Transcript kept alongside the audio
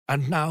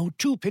And now,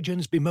 two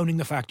pigeons bemoaning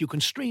the fact you can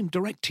stream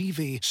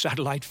DirecTV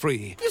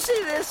satellite-free. You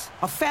see this?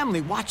 A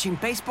family watching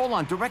baseball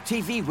on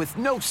DirecTV with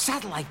no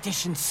satellite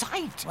dish in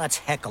sight. Let's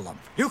heckle them.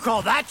 You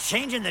call that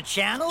changing the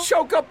channel?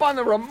 Choke up on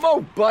the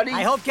remote, buddy.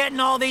 I hope getting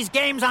all these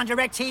games on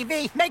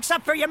DirecTV makes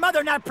up for your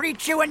mother not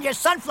pre-chewing your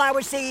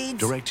sunflower seeds.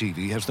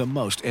 DirecTV has the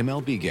most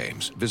MLB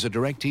games. Visit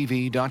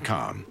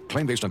DirecTV.com.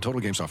 Claim based on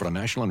total games offered on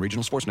national and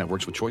regional sports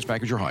networks with choice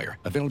package or higher.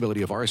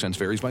 Availability of RSNs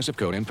varies by zip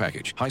code and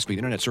package. High-speed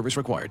internet service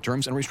required.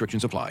 Terms and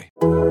restrictions apply.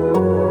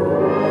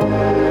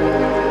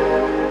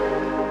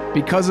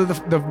 Because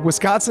of the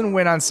Wisconsin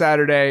win on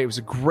Saturday, it was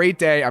a great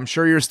day. I'm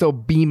sure you're still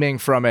beaming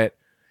from it.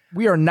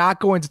 We are not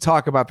going to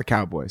talk about the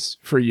Cowboys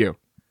for you.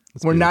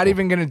 We're not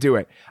even going to do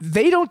it.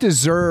 They don't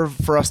deserve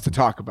for us to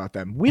talk about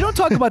them. We don't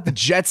talk about the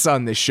Jets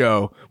on this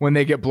show when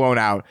they get blown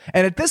out.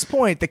 And at this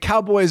point, the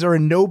Cowboys are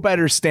in no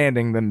better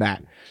standing than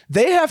that.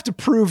 They have to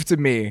prove to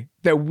me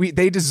that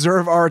they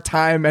deserve our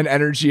time and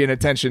energy and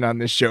attention on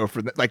this show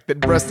for the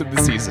rest of the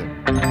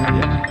season.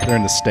 Yeah, they're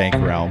in the stank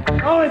realm.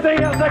 Only thing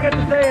else I got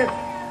to say is,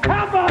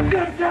 how about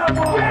them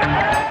Cowboys?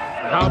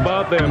 How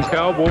about them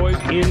Cowboys,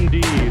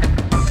 indeed.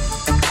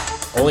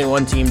 Only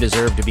one team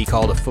deserved to be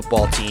called a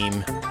football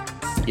team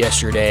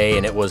yesterday,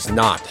 and it was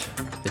not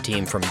the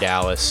team from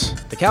Dallas.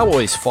 The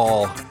Cowboys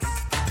fall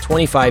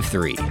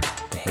 25-3 in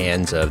the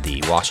hands of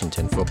the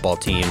Washington football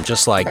team,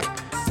 just like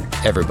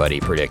everybody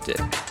predicted.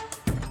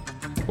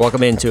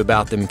 Welcome into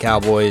About Them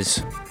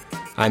Cowboys.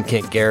 I'm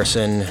Kent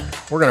Garrison.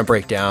 We're going to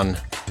break down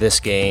this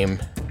game,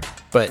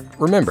 but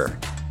remember,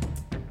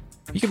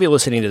 you can be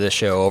listening to this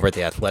show over at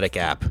the Athletic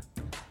app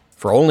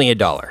for only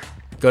 $1.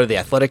 Go to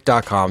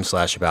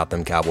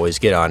theathletic.com/AboutThemCowboys.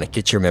 Get on it.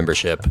 Get your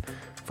membership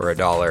for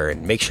 $1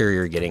 and make sure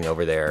you're getting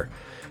over there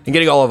and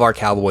getting all of our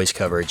Cowboys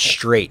coverage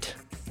straight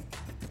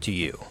to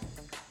you.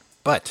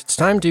 But it's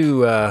time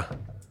to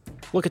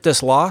look at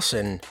this loss,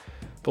 and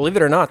believe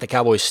it or not, the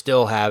Cowboys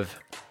still have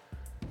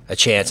a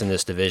chance in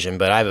this division,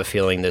 but I have a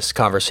feeling this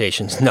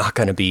conversation's not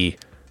going to be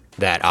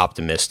that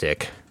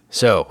optimistic.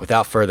 So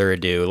without further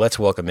ado, let's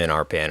welcome in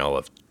our panel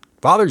of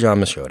Father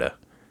John Machota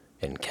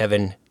and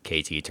Kevin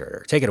KT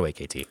Turner. Take it away,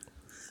 KT.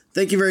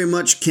 Thank you very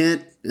much,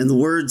 Kent. In the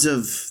words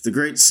of the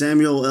great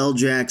Samuel L.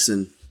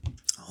 Jackson,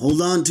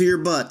 hold on to your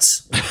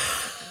butts.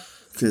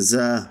 Because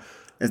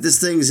if this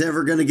thing's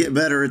ever going to get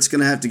better, it's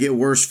going to have to get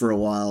worse for a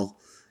while.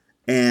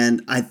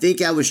 And I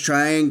think I was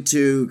trying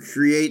to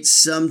create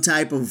some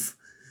type of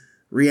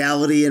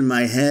reality in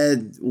my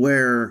head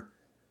where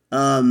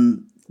we're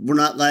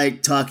not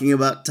like talking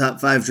about top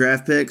 5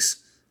 draft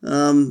picks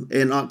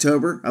in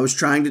October. I was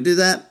trying to do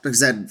that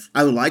because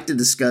I would like to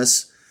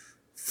discuss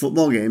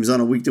football games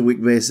on a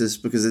week-to-week basis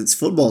because it's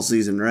football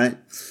season, right?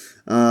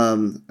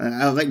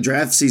 I like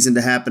draft season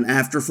to happen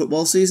after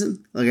football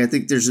season. Like, I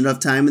think there's enough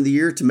time in the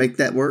year to make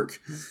that work.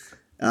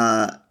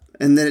 And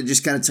then it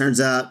just kind of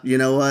turns out, you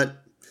know what?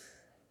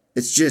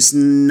 It's just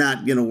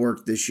not going to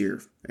work this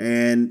year.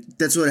 And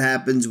that's what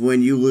happens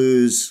when you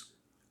lose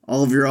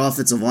all of your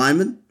offensive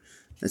linemen.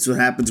 That's what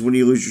happens when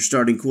you lose your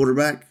starting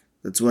quarterback.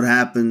 That's what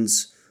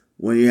happens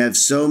when you have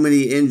so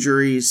many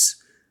injuries.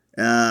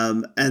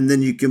 And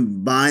then you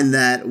combine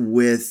that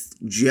with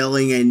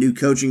gelling a new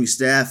coaching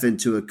staff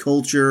into a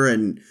culture.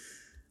 And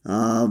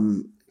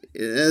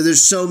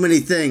there's so many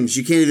things.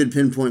 You can't even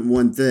pinpoint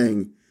one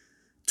thing.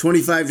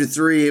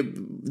 25-3,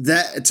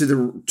 that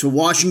to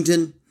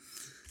Washington.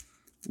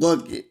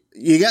 Look,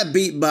 you got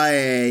beat by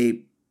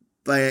an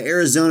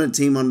Arizona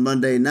team on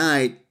Monday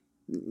night.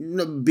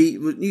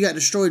 You got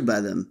destroyed by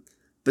them.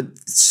 But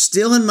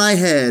still in my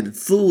head,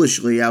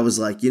 foolishly, I was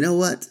like, you know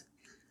what?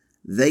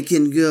 They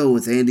can go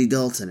with Andy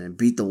Dalton and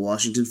beat the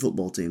Washington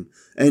football team.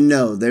 And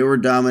no, they were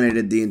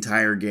dominated the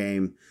entire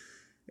game.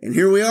 And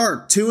here we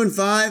are,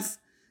 2-5,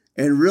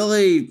 and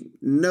really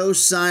no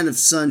sign of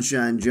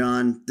sunshine,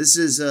 John. This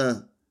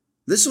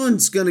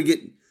one's gonna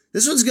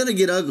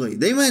get ugly.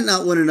 They might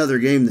not win another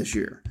game this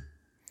year.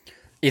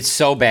 It's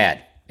so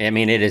bad. I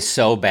mean, it is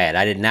so bad.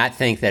 I did not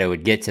think that it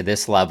would get to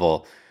this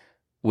level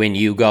when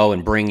you go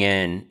and bring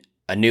in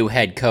a new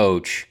head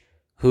coach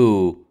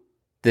who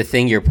the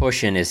thing you're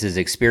pushing is his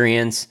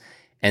experience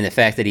and the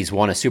fact that he's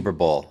won a Super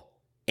Bowl.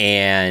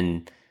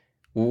 And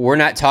we're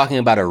not talking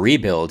about a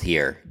rebuild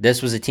here.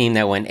 This was a team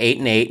that went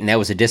 8-8, and that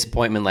was a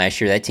disappointment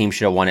last year. That team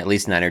should have won at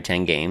least 9 or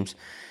 10 games.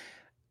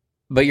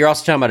 But you're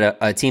also talking about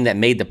a team that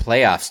made the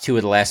playoffs 2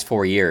 of the last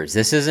 4 years.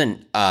 This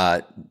isn't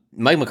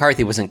Mike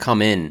McCarthy wasn't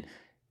brought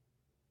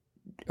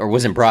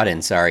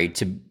in,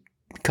 to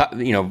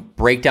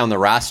break down the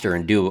roster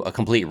and do a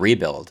complete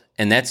rebuild.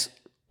 And that's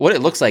what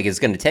it looks like it's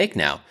going to take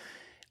now.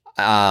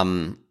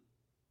 And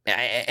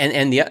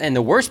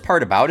the worst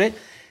part about it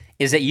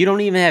is that you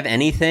don't even have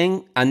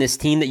anything on this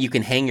team that you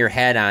can hang your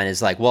head on.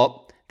 Is like,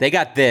 well, they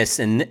got this,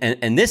 and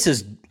this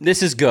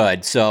is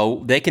good,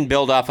 so they can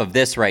build off of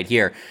this right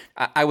here.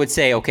 I would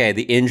say, okay,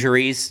 the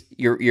injuries,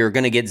 you're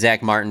going to get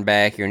Zach Martin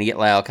back, you're going to get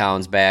Lyle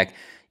Collins back.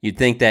 You'd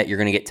think that you're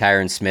going to get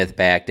Tyron Smith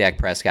back, Dak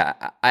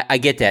Prescott. I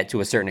get that to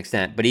a certain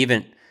extent, but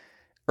even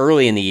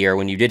early in the year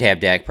when you did have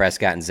Dak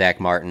Prescott and Zach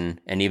Martin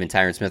and even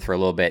Tyron Smith for a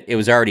little bit, it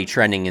was already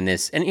trending in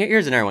this. And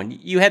here's another one.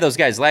 You had those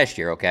guys last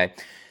year, okay?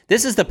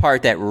 This is the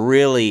part that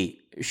really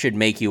should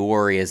make you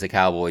worry as a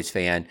Cowboys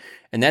fan,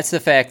 and that's the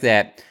fact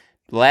that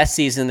last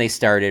season they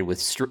started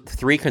with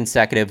 3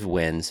 consecutive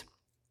wins.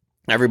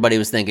 Everybody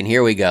was thinking,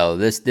 here we go.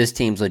 This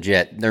team's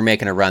legit. They're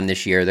making a run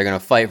this year. They're going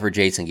to fight for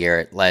Jason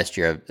Garrett last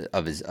year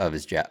of his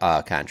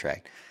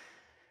contract.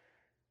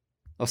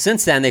 Well,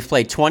 since then, they've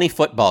played 20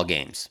 football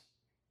games,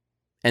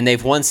 and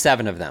they've won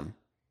 7 of them.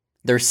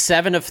 They're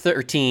 7 of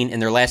 13 in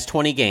their last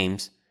 20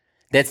 games.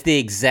 That's the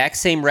exact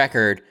same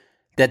record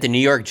that the New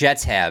York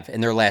Jets have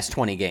in their last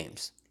 20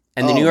 games.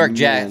 And the New York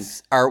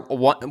Jets are,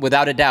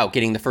 without a doubt,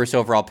 getting the first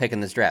overall pick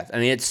in this draft. I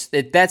mean,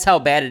 that's how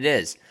bad it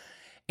is.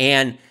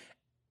 And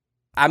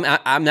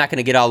I'm not going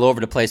to get all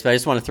over the place, but I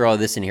just want to throw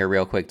this in here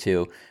real quick,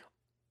 too.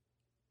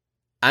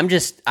 I'm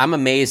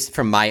amazed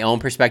from my own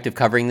perspective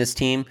covering this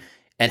team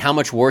and how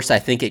much worse I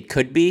think it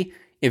could be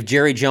if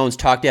Jerry Jones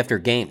talked after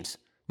games.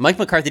 Mike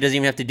McCarthy doesn't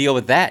even have to deal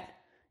with that.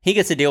 He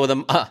gets to deal with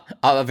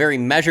a very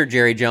measured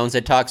Jerry Jones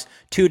that talks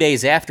 2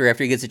 days after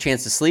he gets a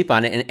chance to sleep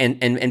on it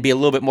and be a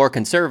little bit more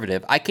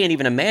conservative. I can't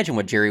even imagine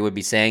what Jerry would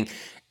be saying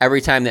every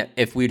time that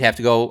if we'd have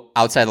to go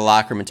outside the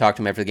locker room and talk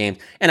to him after the game.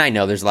 And I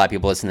know there's a lot of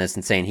people listening to this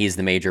and saying he's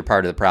the major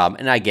part of the problem.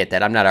 And I get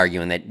that. I'm not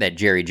arguing that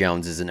Jerry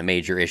Jones isn't a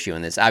major issue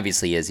in this.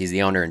 Obviously he is. He's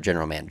the owner and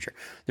general manager.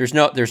 There's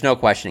no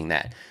questioning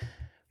that.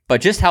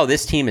 But just how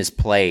this team has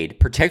played,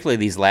 particularly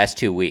these last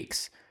 2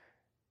 weeks,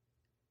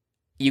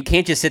 you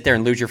can't just sit there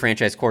and lose your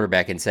franchise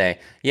quarterback and say,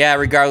 yeah,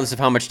 regardless of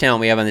how much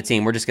talent we have on the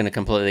team, we're just going to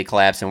completely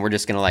collapse and we're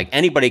just going to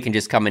anybody can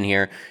just come in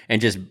here and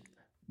just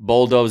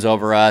bulldoze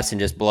over us and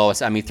just blow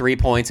us. I mean, 3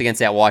 points against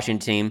that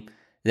Washington team,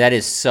 that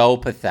is so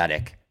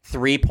pathetic.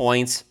 3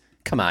 points,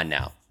 come on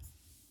now.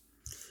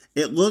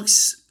 It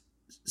looks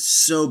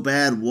so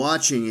bad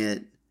watching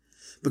it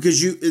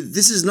because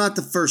this is not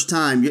the first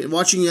time.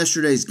 Watching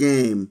yesterday's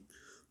game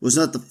was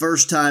not the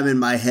first time in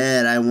my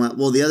head I went,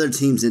 well, the other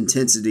team's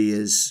intensity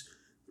is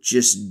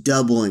just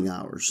doubling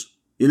ours.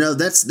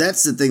 That's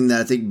the thing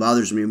that I think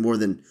bothers me more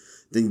than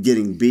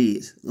getting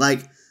beat.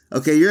 Like,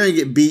 okay, you're going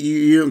to get beat.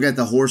 You don't got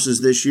the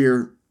horses this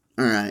year.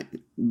 All right.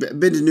 Ben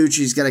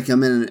DiNucci's got to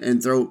come in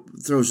and throw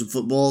some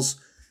footballs.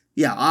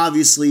 Yeah,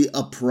 obviously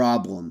a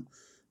problem.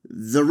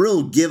 The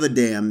real give a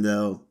damn,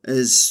 though,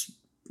 is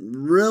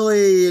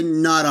really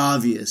not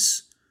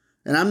obvious.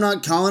 And I'm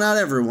not calling out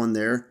everyone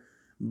there,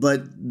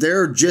 but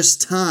there are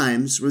just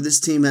times where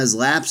this team has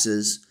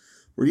lapses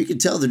where you can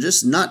tell they're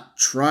just not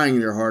trying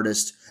their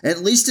hardest, at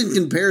least in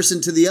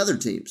comparison to the other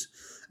teams.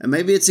 And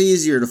maybe it's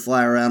easier to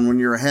fly around when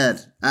you're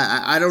ahead.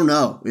 I don't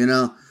know,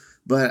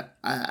 but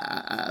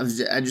I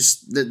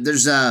just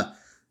there's a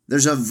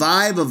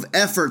vibe of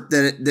effort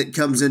that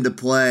comes into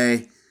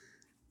play,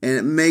 and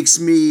it makes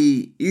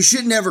me. You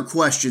should never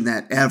question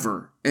that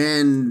ever.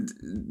 And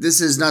this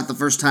is not the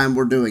first time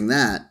we're doing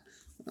that.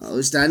 At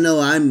least I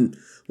know I'm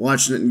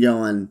watching it and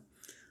going,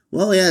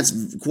 well, yeah,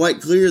 it's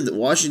quite clear that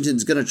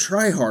Washington's going to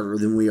try harder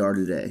than we are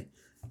today.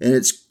 And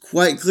it's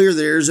quite clear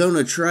that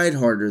Arizona tried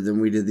harder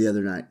than we did the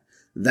other night.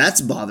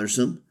 That's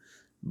bothersome.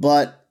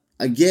 But,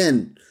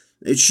 again,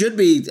 it should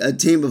be a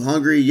team of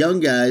hungry young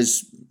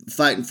guys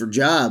fighting for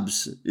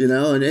jobs,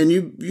 and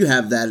you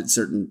have that at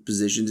certain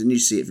positions, and you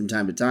see it from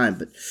time to time.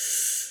 But,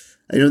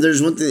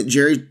 there's one thing that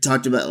Jerry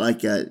talked about,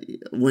 like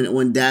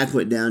when Dak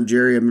went down.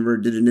 Jerry, I remember,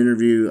 did an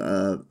interview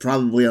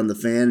probably on The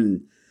Fan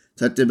and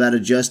talked about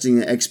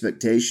adjusting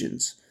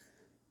expectations.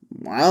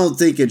 I don't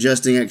think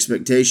adjusting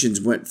expectations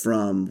went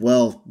from,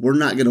 well, we're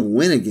not going to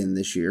win again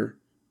this year.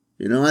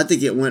 I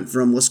think it went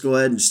from, let's go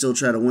ahead and still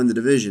try to win the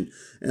division.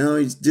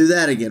 And do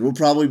that again. We'll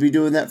probably be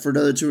doing that for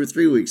another 2 or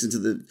 3 weeks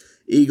until the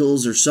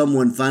Eagles or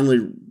someone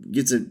finally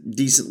gets a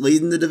decent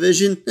lead in the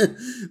division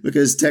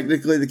because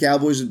technically the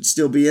Cowboys would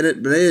still be in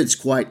it. But it's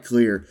quite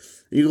clear.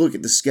 You look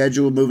at the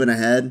schedule moving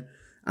ahead.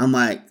 I'm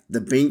like, the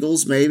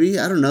Bengals maybe?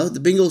 I don't know. The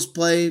Bengals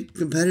play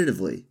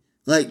competitively.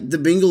 Like, the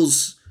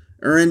Bengals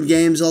are in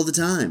games all the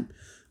time.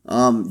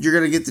 You're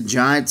going to get the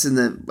Giants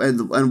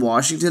and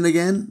Washington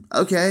again?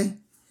 Okay.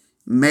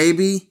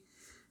 Maybe.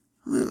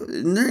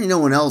 There ain't no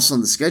one else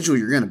on the schedule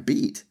you're going to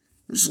beat.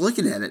 I'm just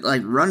looking at it,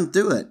 like, run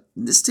through it.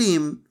 This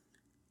team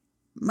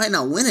might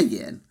not win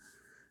again.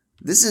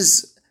 This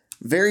is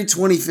very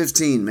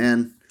 2015,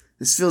 man.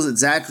 This feels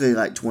exactly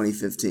like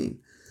 2015.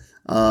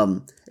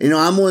 I'm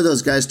one of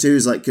those guys, too,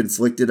 who's, like,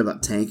 conflicted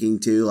about tanking,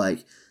 too.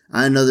 Like,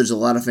 I know there's a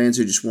lot of fans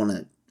who just want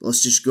to,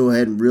 let's just go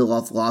ahead and reel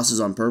off losses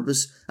on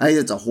purpose. I think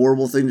that's a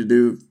horrible thing to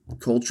do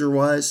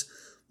culture-wise.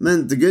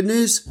 Man, the good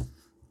news,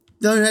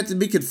 don't have to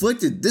be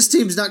conflicted. This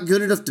team's not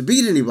good enough to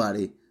beat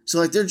anybody. So,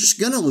 like, they're just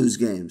going to lose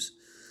games.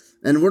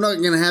 And we're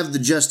not going to have the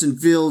Justin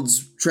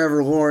Fields,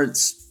 Trevor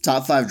Lawrence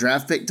top 5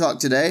 draft pick talk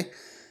today.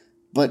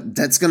 But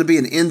that's going to be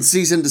an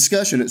in-season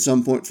discussion at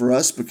some point for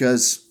us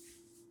because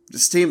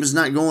this team is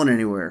not going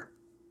anywhere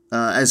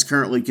as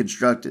currently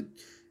constructed.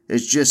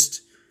 It's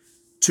just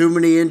too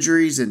many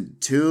injuries and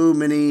too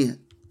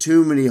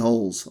many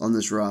holes on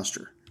this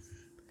roster.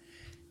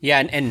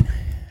 Yeah, and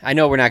I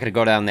know we're not going to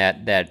go down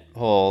that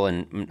hole,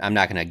 and I'm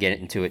not going to get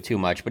into it too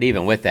much. But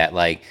even with that,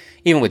 like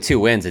even with 2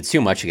 wins, it's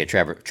too much to get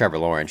Trevor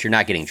Lawrence. You're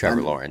not getting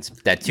Trevor Lawrence.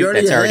 That's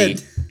already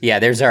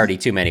there's already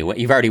too many.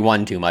 You've already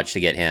won too much to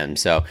get him.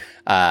 So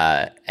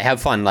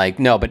have fun.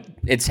 But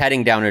it's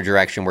heading down a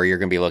direction where you're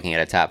going to be looking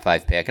at a top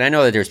 5 pick. And I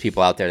know that there's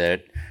people out there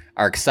that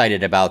are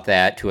excited about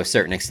that to a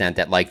certain extent,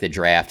 that like the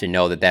draft and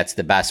know that that's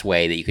the best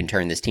way that you can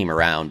turn this team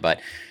around.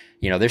 But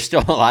there's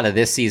still a lot of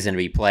this season to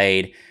be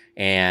played,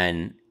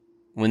 and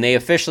when they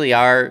officially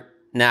are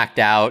knocked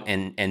out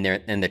and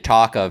the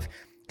talk of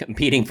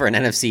competing for an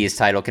NFC East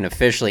title can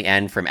officially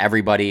end from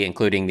everybody,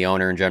 including the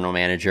owner and general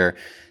manager,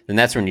 then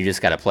that's when you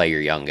just got to play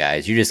your young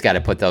guys. You just got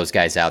to put those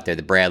guys out there,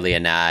 the Bradley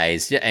and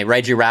Nyes,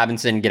 Reggie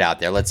Robinson, get out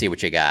there. Let's see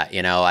what you got.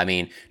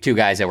 2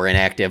 guys that were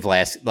inactive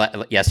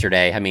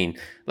yesterday. I mean,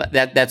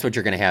 that's what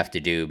you're going to have to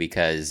do,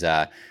 because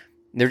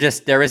you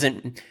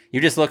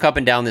just look up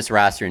and down this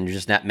roster and there's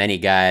just not many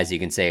guys you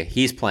can say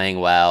he's playing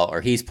well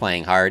or he's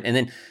playing hard. And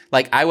then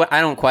I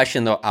don't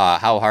question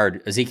how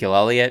hard Ezekiel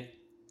Elliott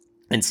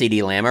and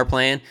CeeDee Lamb are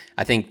playing.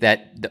 I think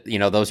that,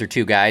 those are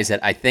 2 guys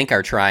that I think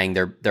are trying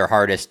their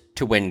hardest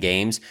to win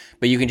games,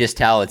 but you can just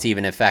tell it's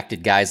even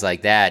affected guys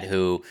like that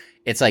who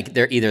it's like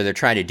they're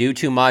trying to do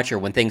too much, or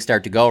when things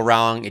start to go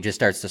wrong, it just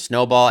starts to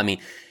snowball. I mean,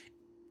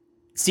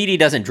 CD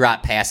doesn't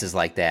drop passes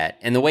like that.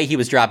 And the way he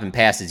was dropping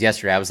passes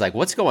yesterday, I was like,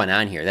 what's going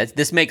on here?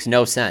 This makes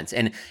no sense.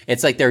 And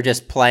it's like they're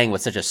just playing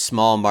with such a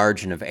small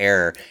margin of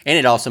error. And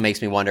it also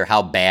makes me wonder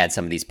how bad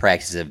some of these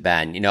practices have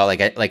been.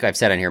 Like I've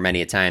said on here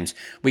many a times,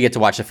 we get to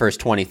watch the first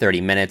 20, 30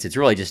 minutes. It's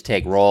really just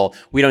take roll.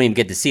 We don't even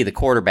get to see the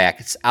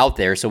quarterbacks out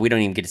there, so we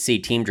don't even get to see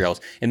team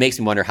drills. It makes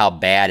me wonder how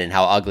bad and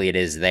how ugly it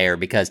is there,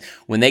 because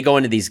when they go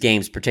into these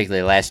games,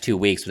 particularly the last 2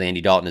 weeks with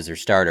Andy Dalton as their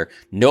starter,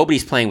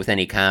 nobody's playing with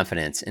any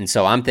confidence. And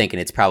so I'm thinking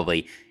it's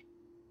probably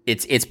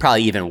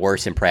even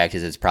worse in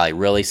practice. It's probably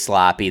really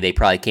sloppy. They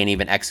probably can't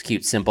even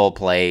execute simple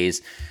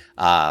plays.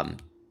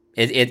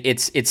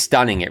 It's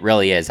stunning. It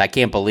really is. I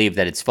can't believe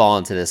that it's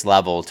fallen to this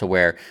level to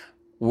where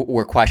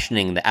we're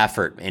questioning the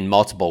effort in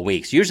multiple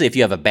weeks. Usually if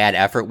you have a bad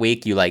effort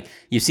week,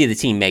 you see the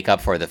team make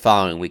up for the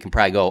following week and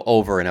probably go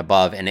over and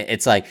above. And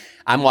it's like,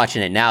 I'm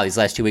watching it now, these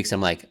last 2 weeks,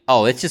 I'm like,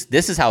 oh,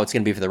 this is how it's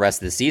going to be for the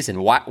rest of the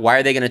season. Why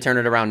are they going to turn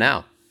it around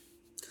now?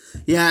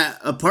 Yeah,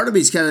 a part of me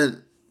is kind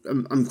of,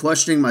 I'm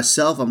questioning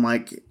myself. I'm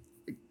like,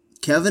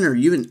 Kevin, are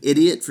you an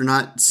idiot for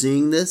not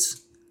seeing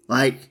this?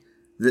 Like,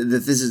 that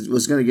this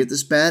was going to get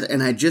this bad?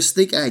 And I just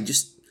think, I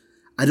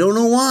don't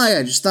know why.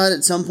 I just thought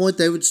at some point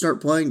they would start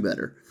playing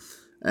better.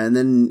 And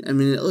then, I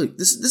mean, look,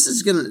 this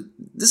is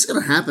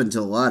gonna happen to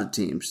a lot of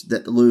teams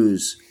that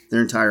lose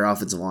their entire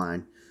offensive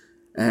line.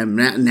 And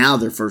now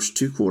their first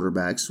 2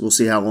 quarterbacks. We'll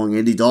see how long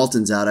Andy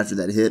Dalton's out after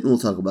that hit, and we'll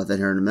talk about that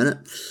here in a minute.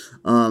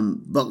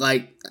 But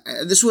like,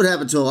 this would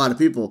happen to a lot of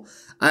people.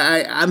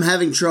 I'm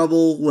having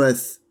trouble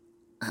with.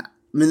 I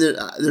mean,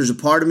 there's a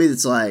part of me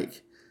that's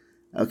like,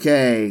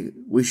 okay,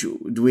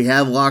 do we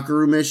have locker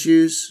room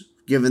issues?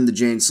 Given the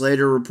Jane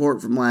Slater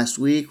report from last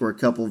week, where a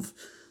couple of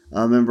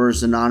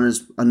members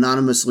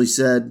anonymously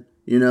said,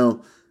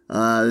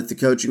 that the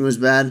coaching was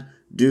bad.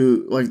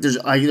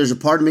 There's a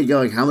part of me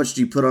going, how much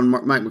do you put on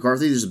Mike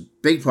McCarthy? There's a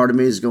big part of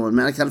me is going,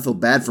 man, I kind of feel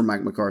bad for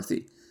Mike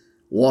McCarthy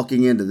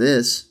walking into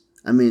this.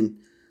 I mean,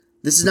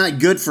 this is not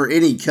good for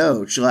any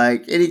coach.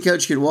 Like, any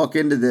coach could walk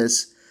into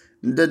this.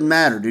 It doesn't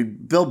matter,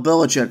 dude. Bill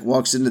Belichick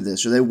walks into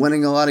this. Are they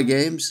winning a lot of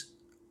games?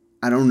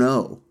 I don't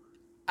know.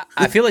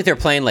 I feel like they're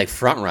playing like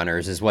front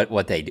runners is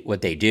what they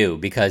do,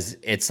 because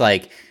it's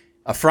like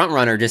a front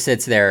runner just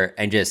sits there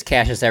and just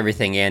cashes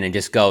everything in and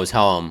just goes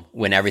home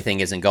when everything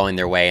isn't going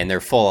their way and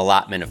their full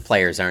allotment of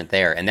players aren't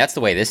there. And that's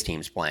the way this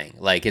team's playing.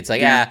 Like, it's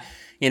like,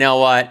 you know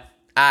what?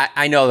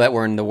 I know that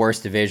we're in the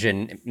worst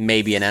division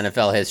maybe in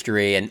NFL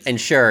history. And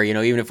sure,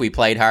 even if we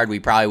played hard, we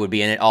probably would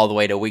be in it all the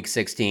way to week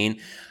 16,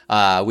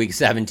 week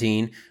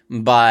 17.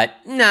 But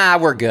nah,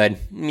 we're good.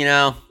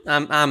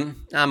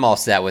 I'm all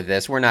set with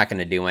this. We're not going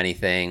to do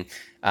anything.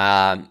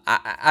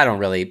 I don't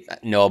really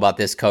know about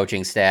this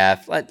coaching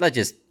staff. Let's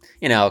just,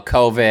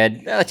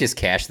 COVID, let's just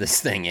cash this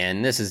thing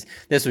in. This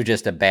was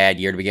just a bad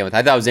year to begin with.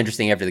 I thought it was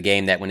interesting after the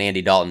game that when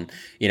Andy Dalton,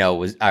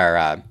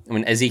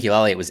 when Ezekiel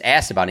Elliott was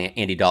asked about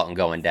Andy Dalton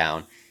going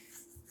down,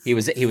 he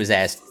was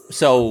asked,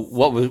 so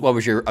what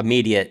was your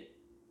immediate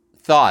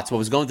thoughts? What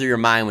was going through your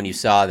mind when you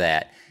saw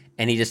that?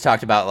 And he just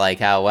talked about like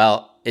how,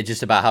 well, it's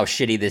just about how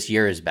shitty this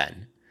year has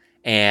been.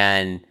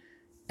 And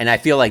I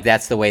feel like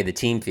that's the way the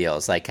team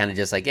feels, like kind of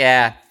just like,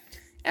 yeah,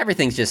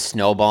 everything's just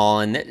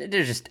snowballing.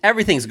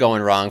 Everything's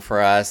going wrong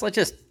for us. Let's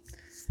just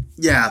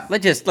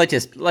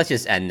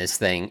end this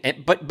thing.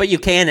 But you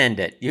can end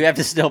it. You have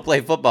to still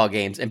play football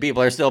games, and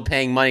people are still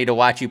paying money to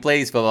watch you play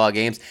these football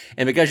games.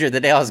 And because you're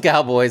the Dallas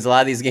Cowboys, a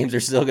lot of these games are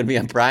still going to be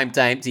on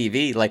primetime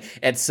TV. Like,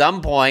 at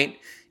some point,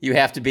 you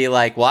have to be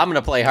like, well, I'm going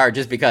to play hard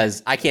just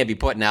because I can't be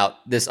putting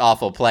out this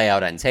awful play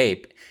out on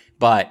tape.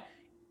 But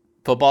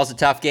football's a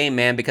tough game,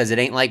 man, because it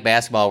ain't like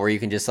basketball where you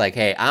can just like,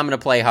 hey, I'm going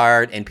to play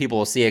hard and people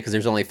will see it because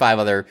there's only 5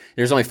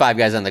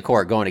 guys on the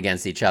court going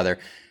against each other.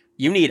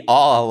 You need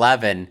all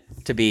 11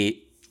 to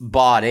be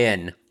bought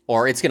in,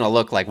 or it's going to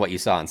look like what you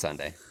saw on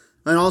Sunday.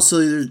 And also,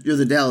 you're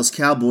the Dallas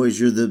Cowboys.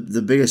 You're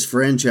the biggest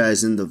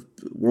franchise in the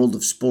world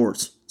of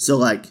sports. So,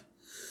 like,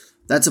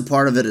 that's a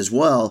part of it as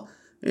well.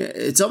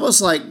 It's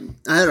almost like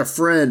I had a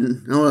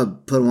friend, I don't want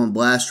to put him on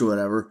blast or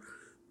whatever,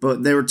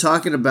 but they were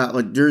talking about,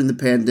 like, during the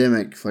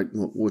pandemic, like,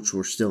 which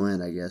we're still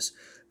in, I guess.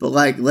 But,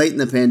 like, late in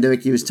the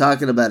pandemic, he was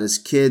talking about his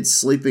kids'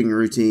 sleeping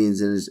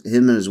routines, and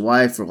him and his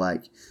wife were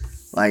like,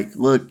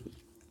 look,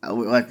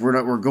 like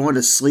we're going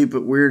to sleep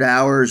at weird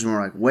hours, and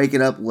we're like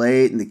waking up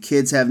late, and the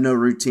kids have no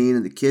routine,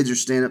 and the kids are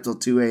staying up till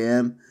 2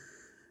 a.m.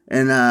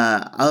 And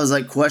I was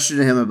like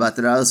questioning him about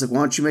that. I was like,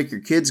 why don't you make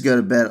your kids go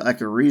to bed at like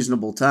a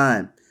reasonable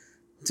time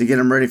to get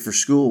them ready for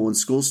school when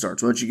school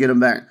starts? Why don't you get them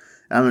back?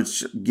 I'm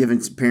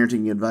giving some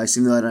parenting advice,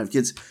 even though I don't have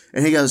kids.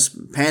 And he goes,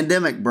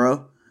 pandemic,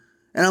 bro.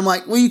 And I'm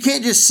like, well, you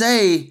can't just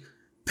say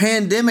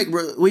pandemic,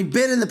 bro. We've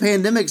been in the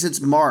pandemic since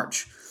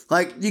March.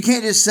 Like, you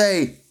can't just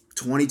say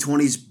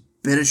 2020's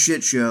been a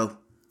shit show.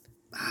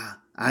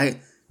 I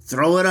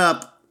throw it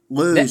up,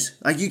 lose.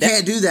 You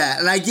can't do that.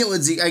 And I get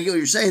what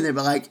you're saying there,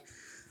 but like,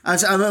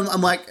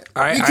 I'm like,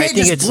 you can't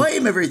just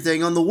blame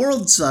everything on the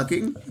world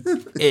sucking.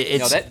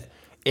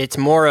 It's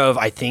more of,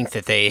 I think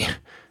that they,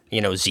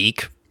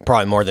 Zeke,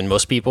 probably more than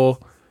most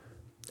people,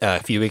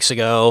 a few weeks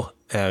ago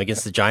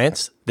against the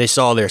Giants, they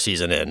saw their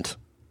season end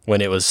when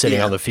it was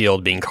sitting on the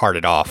field being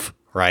carted off,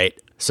 right?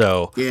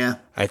 So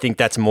I think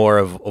that's more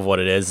of what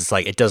it is. It's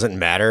like, it doesn't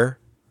matter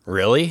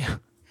really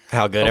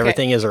how good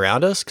everything is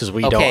around us because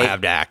we don't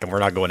have Dak and we're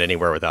not going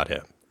anywhere without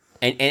him.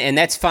 And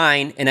that's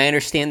fine, and I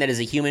understand that as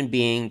a human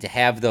being to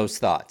have those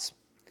thoughts.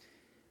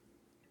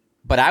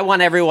 But I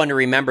want everyone to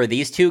remember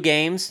these two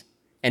games,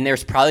 and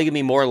there's probably going to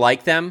be more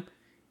like them,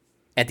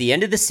 at the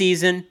end of the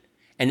season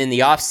and in the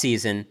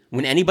offseason,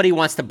 when anybody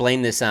wants to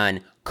blame this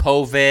on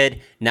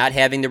COVID, not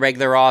having the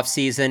regular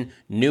offseason,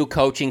 new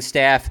coaching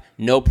staff,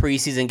 no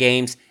preseason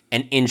games,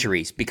 and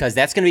injuries, because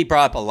that's going to be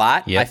brought up a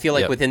lot, I feel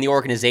like, within the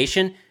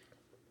organization,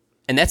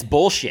 and that's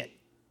bullshit.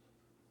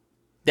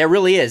 There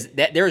really is.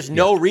 There's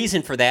no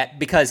reason for that,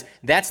 because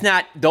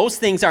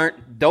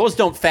those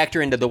don't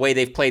factor into the way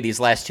they've played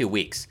these last 2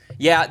 weeks.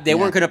 Yeah, they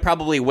weren't going to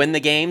probably win the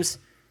games.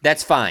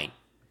 That's fine.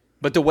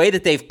 But the way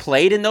that they've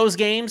played in those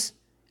games,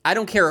 I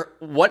don't care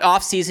what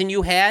offseason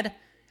you had.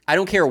 I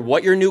don't care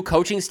what your new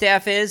coaching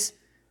staff is.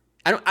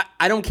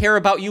 I don't care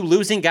about you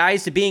losing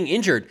guys to being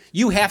injured.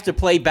 You have to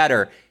play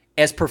better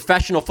as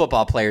professional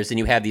football players than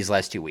you have these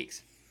last 2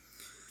 weeks.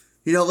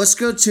 Let's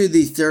go to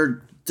the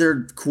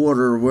third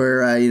quarter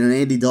where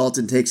Andy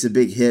Dalton takes a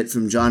big hit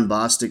from John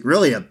Bostic.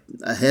 Really a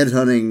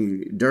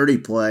headhunting dirty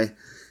play.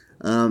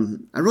 I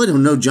really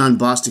don't know John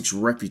Bostic's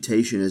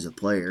reputation as a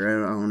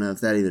player. I don't know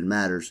if that even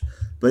matters.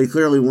 But he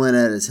clearly went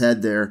at his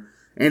head there.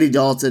 Andy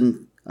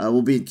Dalton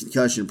will be in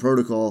concussion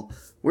protocol.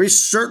 We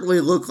certainly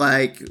look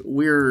like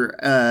we're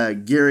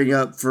gearing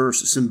up for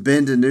some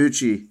Ben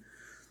DiNucci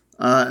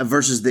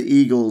versus the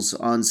Eagles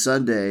on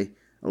Sunday.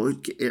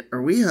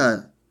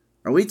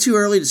 Are we too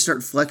early to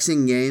start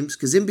flexing games?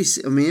 Because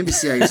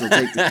NBC, I guess,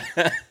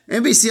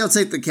 will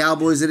take the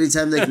Cowboys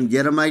anytime they can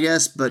get them, I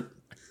guess. But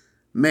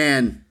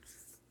man,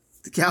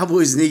 the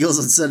Cowboys and Eagles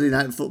on Sunday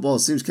Night Football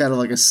seems kind of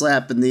like a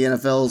slap in the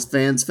NFL's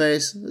fans'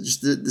 face,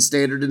 just the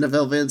standard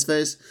NFL fans'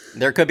 face.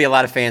 There could be a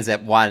lot of fans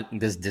that want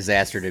this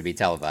disaster to be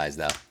televised,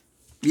 though.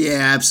 Yeah,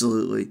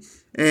 absolutely,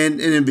 and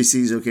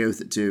NBC's okay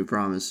with it too,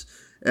 promise.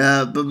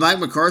 But Mike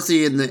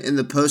McCarthy in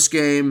the post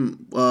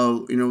game,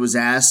 was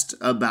asked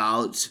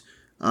about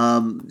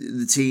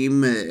the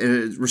team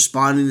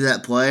responding to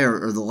that play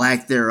or the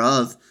lack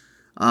thereof.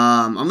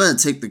 I'm going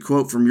to take the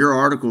quote from your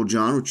article,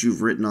 John, which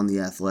you've written on The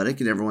Athletic,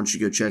 and everyone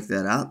should go check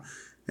that out.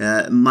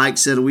 Mike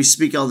said, "We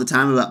speak all the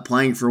time about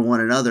playing for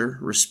one another,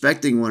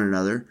 respecting one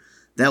another.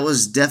 That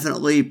was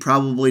definitely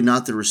probably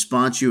not the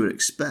response you would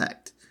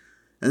expect."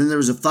 And then there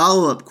was a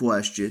follow-up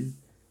question,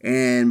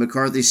 and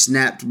McCarthy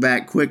snapped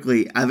back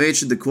quickly. "I've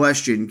answered the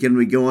question. Can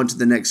we go on to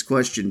the next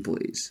question,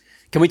 please?"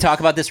 Can we talk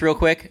about this real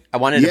quick? I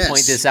wanted to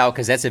point this out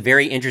because that's a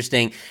very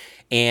interesting,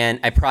 and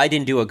I probably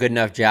didn't do a good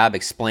enough job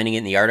explaining it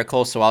in the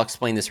article, so I'll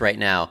explain this right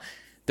now.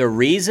 The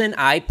reason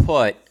I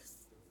put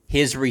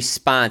his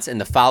response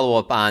and the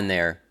follow-up on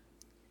there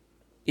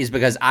is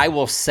because I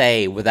will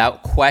say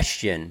without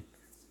question,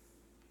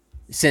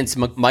 since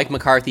Mike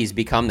McCarthy's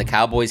become the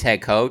Cowboys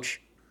head coach,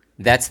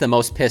 that's the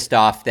most pissed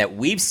off that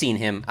we've seen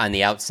him on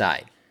the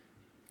outside.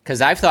 Because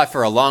I've thought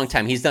for a long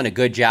time he's done a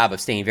good job of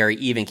staying very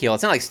even keel.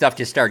 It's not like stuff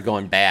just started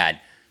going bad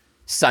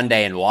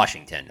Sunday in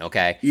Washington,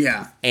 okay?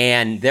 Yeah.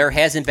 And there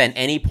hasn't been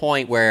any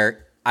point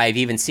where I've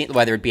even seen,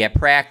 whether it be at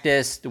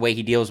practice, the way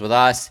he deals with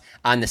us,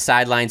 on the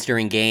sidelines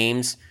during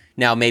games,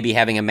 now maybe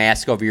having a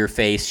mask over your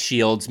face,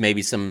 shields,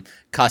 maybe some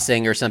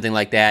cussing or something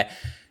like that.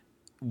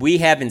 We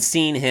haven't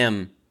seen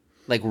him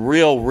like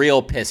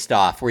real pissed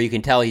off where you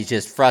can tell he's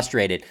just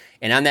frustrated.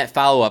 And on that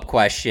follow-up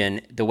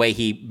question, the way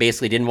he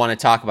basically didn't want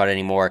to talk about it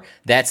anymore,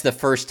 that's the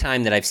first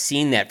time that I've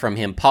seen that from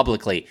him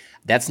publicly.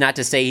 That's not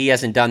to say he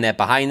hasn't done that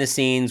behind the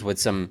scenes with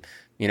some,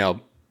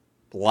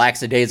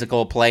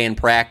 lackadaisical play in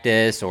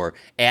practice or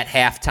at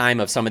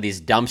halftime of some of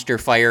these dumpster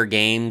fire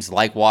games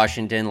like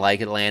Washington,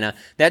 like Atlanta.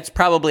 That's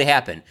probably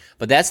happened.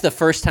 But that's the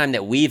first time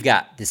that we've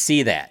got to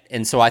see that.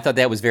 And so I thought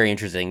that was very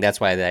interesting. That's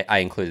why I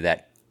included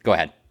that. Go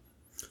ahead.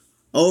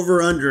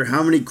 Over under,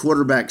 how many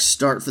quarterbacks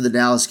start for the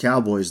Dallas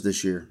Cowboys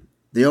this year?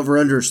 The over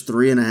under is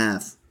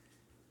 3.5.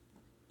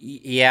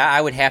 Yeah,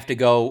 I would have to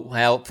go.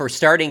 Well, for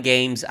starting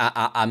games,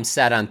 I'm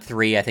set on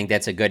 3. I think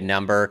that's a good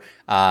number.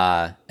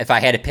 If I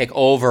had to pick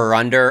over or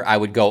under, I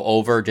would go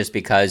over just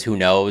because who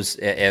knows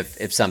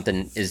if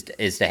something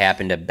is to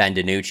happen to Ben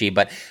DiNucci.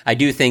 But I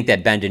do think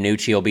that Ben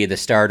DiNucci will be the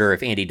starter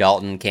if Andy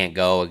Dalton can't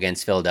go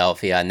against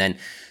Philadelphia. And then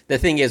the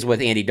thing is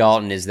with Andy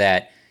Dalton is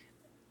that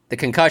the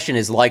concussion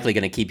is likely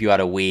going to keep you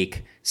out a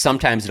week.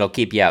 Sometimes it'll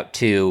keep you out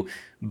 2,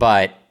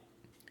 but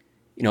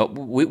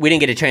we didn't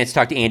get a chance to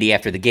talk to Andy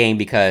after the game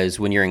because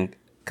when you're in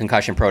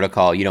concussion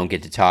protocol, you don't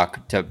get to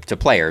talk to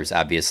players,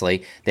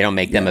 obviously. They don't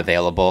make them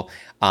available.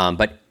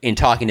 But in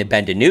talking to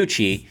Ben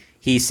DiNucci,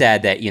 he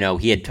said that,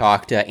 he had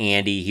talked to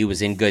Andy. He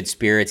was in good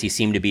spirits. He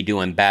seemed to be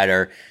doing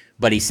better.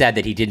 But he said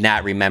that he did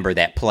not remember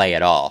that play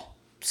at all.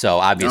 So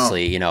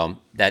obviously,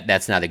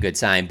 that's not a good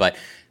sign. But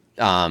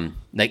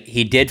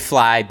he did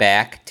fly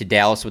back to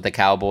Dallas with the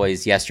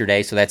Cowboys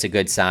yesterday. So that's a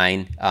good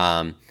sign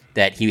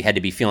that he had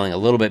to be feeling a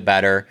little bit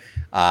better.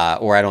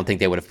 Or I don't think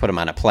they would have put him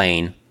on a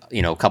plane,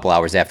 a couple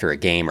hours after a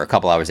game or a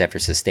couple hours after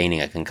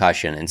sustaining a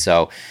concussion. And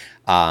so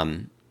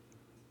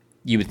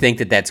you would think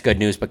that that's good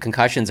news, but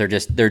concussions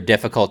they're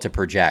difficult to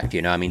project.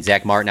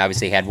 Zach Martin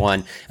obviously had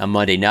one on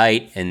Monday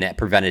night, and that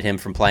prevented him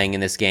from playing in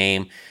this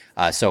game.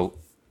 So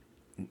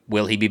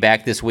will he be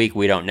back this week?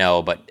 We don't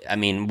know. But,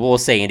 we'll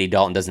say Andy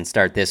Dalton doesn't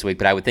start this week,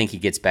 but I would think he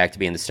gets back to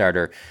being the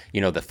starter,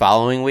 the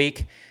following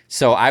week.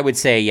 So I would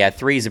say,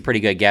 3 is a pretty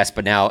good guess.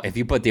 But now if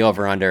you put the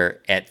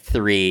over-under at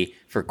 3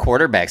 for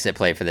quarterbacks that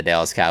play for the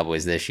Dallas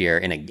Cowboys this year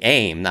in a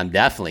game, I'm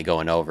definitely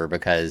going over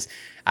because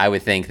I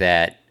would think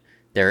that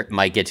there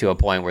might get to a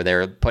point where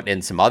they're putting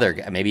in some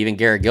other, maybe even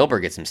Garrett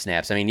Gilbert gets some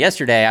snaps.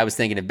 Yesterday I was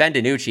thinking of Ben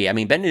DiNucci.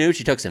 Ben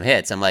DiNucci took some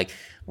hits. I'm like,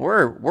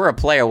 we're a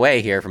play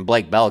away here from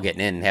Blake Bell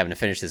getting in and having to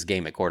finish this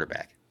game at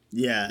quarterback.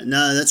 Yeah,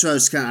 no, that's what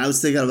I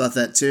was thinking about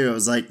that too. I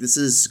was like, this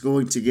is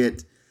going to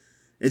get.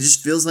 It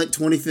just feels like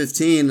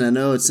 2015. I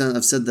know I've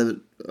said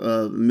that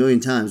a million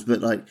times,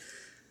 but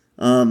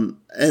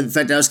in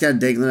fact, I was kind of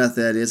dangling out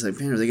the idea. It's like,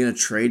 man, are they going to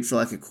trade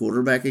for a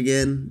quarterback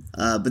again?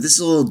 But this is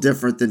a little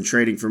different than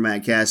trading for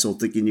Matt Castle,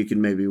 thinking you can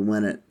maybe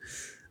win it,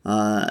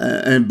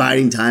 and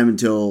biding time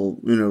until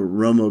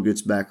Romo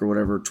gets back or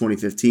whatever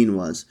 2015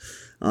 was.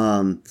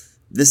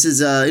 This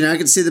is I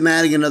can see them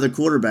adding another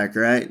quarterback,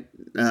 right?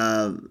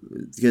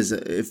 Because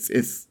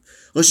if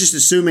let's just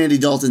assume Andy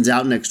Dalton's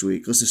out next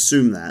week. Let's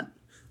assume that.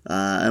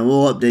 And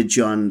we'll update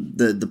you on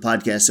the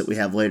podcast that we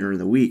have later in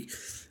the week.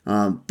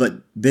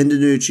 But Ben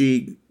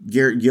DiNucci,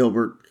 Garrett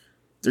Gilbert,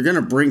 they're going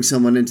to bring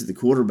someone into the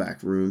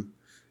quarterback room.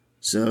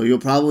 So you'll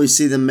probably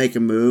see them make a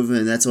move,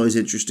 and that's always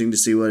interesting to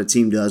see what a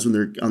team does when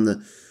they're on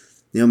the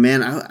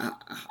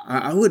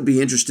I would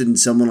be interested in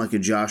someone like a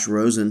Josh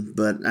Rosen,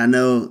 but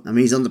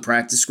he's on the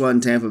practice squad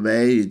in Tampa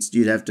Bay.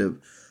 You'd have to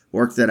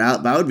work that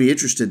out. But I would be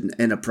interested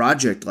in a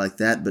project like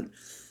that. But,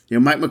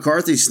 Mike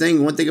McCarthy's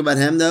thing, one thing about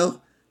him,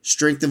 though,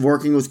 strength of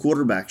working with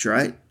quarterbacks,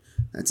 right?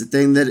 That's a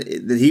thing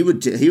that he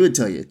would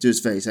tell you to his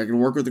face. I can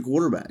work with the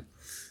quarterback.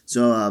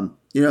 So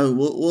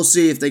we'll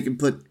see if they can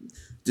put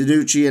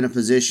DiNucci in a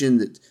position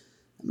that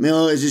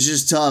it's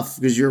just tough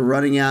because you're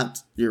running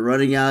out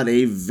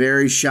a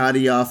very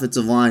shoddy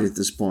offensive line at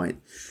this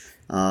point.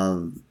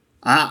 I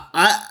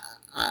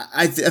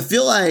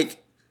feel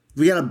like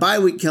we got a bye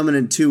week coming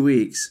in 2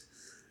 weeks,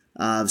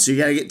 so you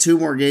got to get 2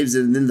 more games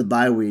and then the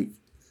bye week.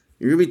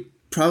 You're gonna be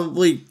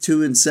probably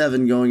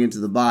 2-7 going into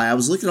the bye. I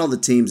was looking at all the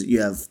teams that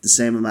you have the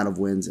same amount of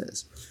wins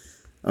as,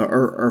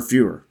 or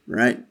fewer,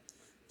 right?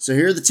 So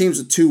here are the teams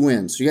with 2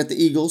 wins. So you got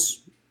the Eagles.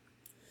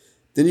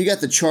 Then you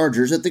got the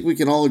Chargers. I think we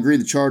can all agree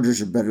the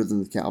Chargers are better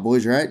than the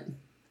Cowboys, right?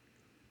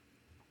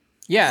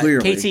 Yeah,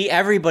 Clearly. KT,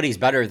 everybody's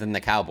better than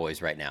the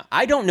Cowboys right now.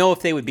 I don't know if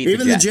they would beat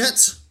even the Jets. Even the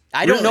Jets?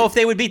 I don't know if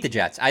they would beat the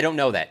Jets. I don't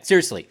know that.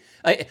 Seriously.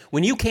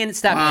 When you can't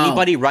stop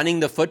anybody running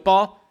the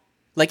football,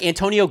 like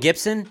Antonio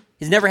Gibson,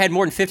 he's never had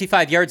more than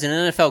 55 yards in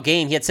an NFL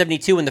game. He had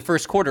 72 in the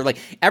first quarter.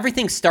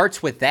 Everything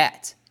starts with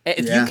that.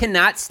 If you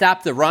cannot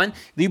stop the run,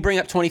 you bring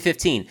up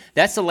 2015.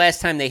 That's the last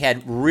time they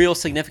had real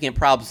significant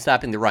problems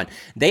stopping the run.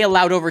 They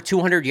allowed over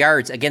 200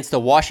 yards against the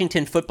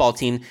Washington football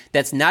team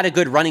that's not a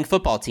good running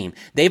football team.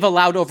 They've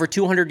allowed over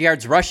 200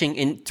 yards rushing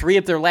in 3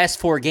 of their last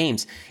 4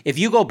 games. If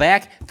you go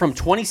back from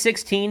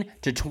 2016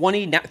 to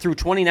through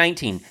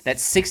 2019,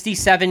 that's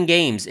 67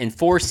 games in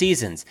 4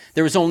 seasons.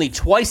 There was only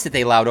twice that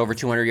they allowed over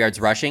 200 yards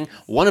rushing.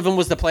 One of them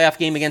was the playoff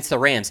game against the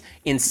Rams.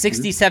 In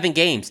 67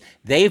 games,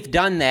 they've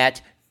done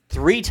that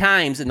 3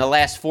 times in the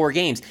last 4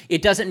 games.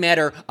 It doesn't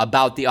matter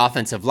about the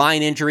offensive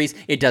line injuries.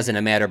 It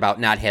doesn't matter about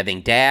not having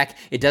Dak.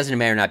 It doesn't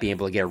matter not being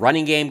able to get a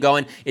running game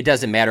going. It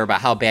doesn't matter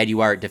about how bad you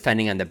are at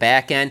defending on the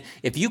back end.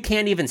 If you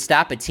can't even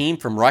stop a team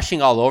from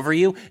rushing all over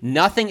you,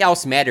 nothing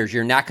else matters.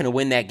 You're not going to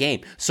win that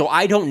game. So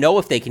I don't know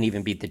if they can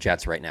even beat the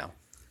Jets right now.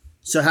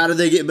 So how do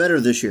they get better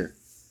this year?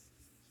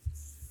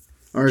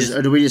 Or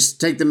do we just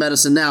take the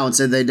medicine now and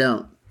say they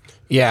don't?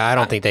 Yeah, I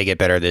don't think they get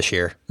better this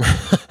year.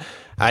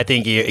 I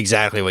think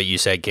exactly what you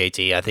said, KT.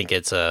 I think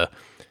it's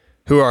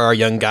who are our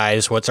young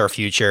guys? What's our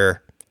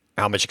future?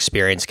 How much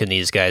experience can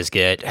these guys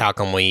get? How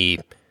can we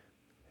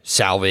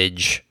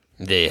salvage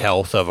the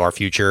health of our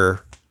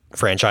future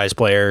franchise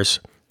players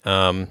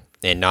and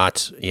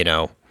not,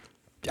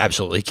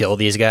 absolutely kill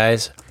these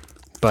guys?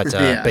 But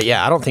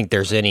I don't think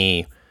there's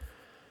any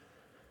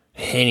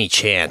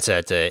chance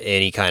at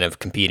any kind of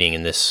competing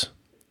in this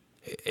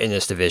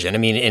division. I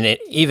mean,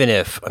 even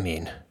if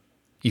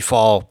you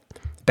fall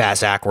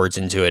bass backwards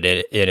into an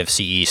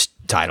NFC East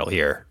title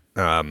here,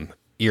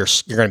 you're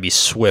going to be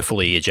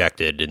swiftly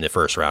ejected in the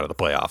first round of the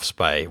playoffs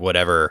by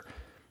whatever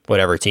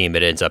team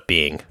it ends up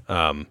being.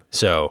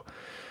 So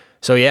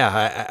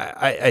yeah,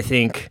 I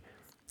think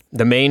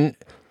the main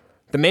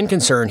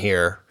concern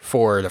here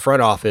for the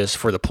front office,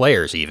 for the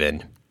players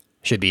even,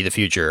 should be the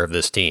future of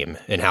this team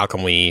and how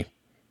can we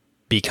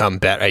become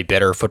a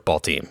better football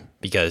team?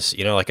 Because,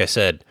 like I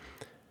said,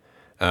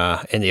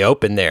 in the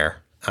open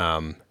there,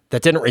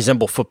 that didn't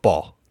resemble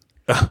football.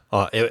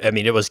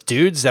 It was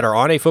dudes that are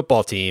on a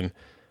football team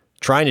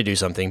trying to do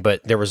something,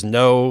 but there was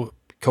no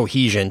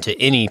cohesion to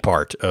any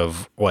part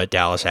of what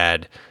Dallas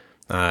had,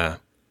 out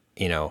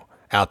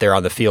there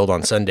on the field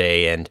on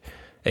Sunday. And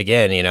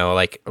again,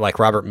 like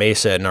Robert May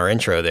said in our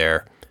intro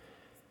there,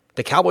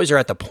 the Cowboys are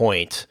at the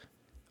point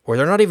where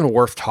they're not even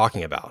worth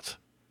talking about.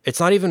 It's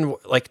not even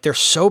like they're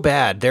so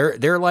bad.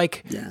 They're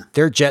like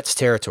they're Jets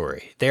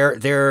territory.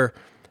 They're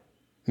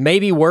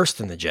maybe worse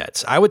than the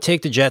Jets. I would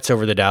take the Jets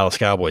over the Dallas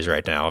Cowboys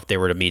right now if they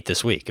were to meet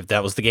this week. If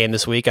that was the game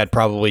this week, I'd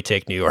probably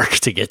take New York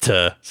to get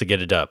a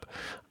dub.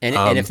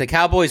 And if the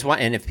Cowboys want,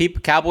 and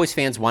if Cowboys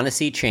fans want to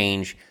see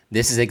change,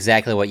 this is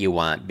exactly what you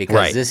want,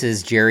 because this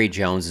is Jerry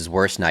Jones's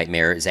worst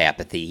nightmare is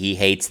apathy. He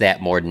hates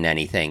that more than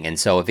anything. And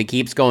so if it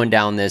keeps going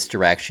down this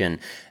direction,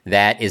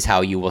 that is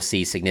how you will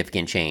see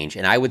significant change.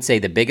 And I would say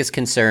the biggest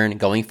concern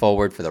going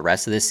forward for the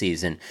rest of this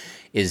season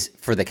is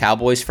for the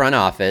Cowboys front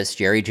office,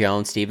 Jerry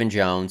Jones, Stephen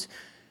Jones,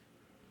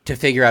 to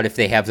figure out if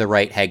they have the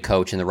right head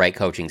coach and the right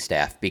coaching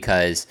staff,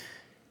 because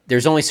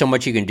there's only so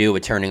much you can do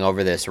with turning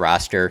over this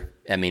roster.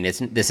 I mean,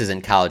 this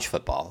isn't college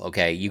football,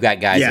 okay? You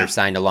got guys that are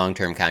signed to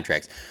long-term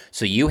contracts.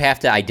 So you have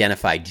to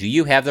identify, do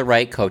you have the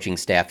right coaching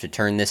staff to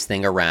turn this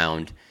thing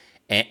around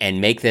and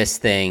make this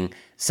thing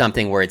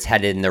something where it's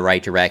headed in the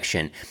right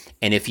direction?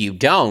 And if you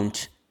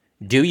don't,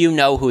 do you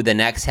know who the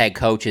next head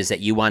coach is that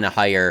you want to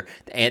hire,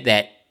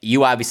 that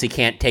you obviously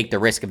can't take the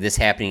risk of this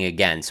happening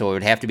again? So it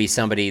would have to be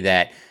somebody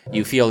that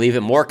you feel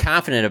even more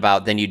confident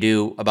about than you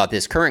do about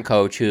this current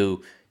coach,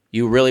 who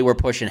you really were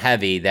pushing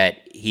heavy that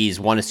he's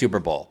won a Super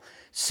Bowl.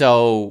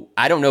 So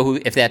I don't know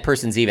if that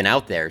person's even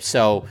out there.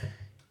 So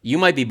you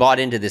might be bought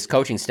into this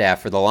coaching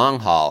staff for the long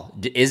haul.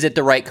 Is it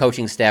the right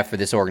coaching staff for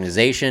this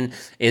organization?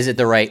 Is it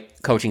the right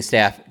coaching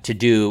staff to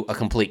do a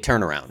complete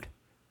turnaround?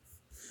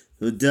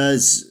 It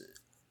does.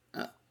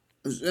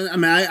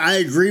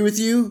 I agree with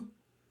you.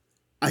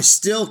 I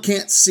still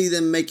can't see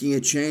them making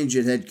a change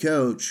at head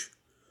coach.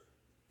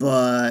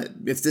 But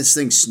if this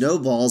thing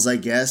snowballs, I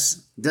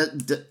guess.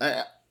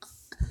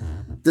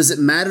 Does it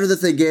matter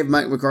that they gave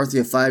Mike McCarthy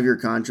a 5-year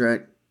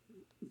contract?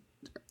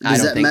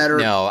 Does that matter?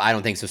 No, I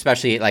don't think so.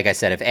 Especially, like I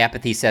said, if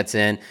apathy sets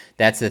in,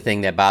 that's the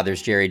thing that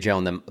bothers Jerry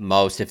Jones the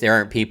most. If there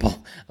aren't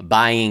people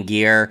buying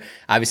gear,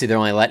 obviously they're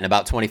only letting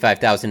about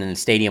 25,000 in the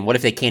stadium. What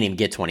if they can't even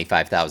get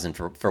 25,000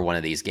 for one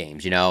of these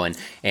games? And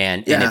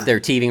if their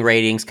TV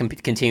ratings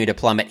continue to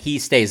plummet, he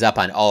stays up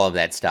on all of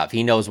that stuff.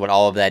 He knows what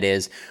all of that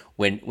is.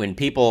 When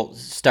people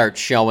start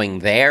showing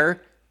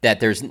that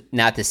there's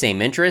not the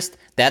same interest,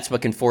 that's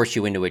what can force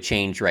you into a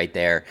change right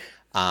there.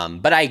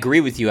 But I agree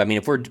with you. I mean,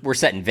 if we're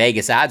setting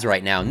Vegas odds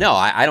right now, no,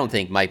 I don't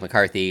think Mike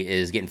McCarthy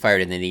is getting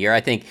fired at the end of the year.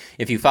 I think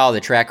if you follow the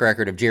track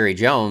record of Jerry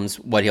Jones,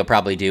 what he'll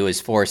probably do is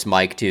force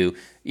Mike to,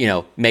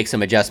 make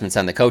some adjustments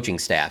on the coaching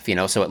staff,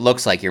 so it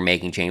looks like you're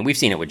making change. We've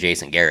seen it with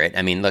Jason Garrett.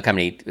 I mean, look how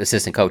many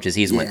assistant coaches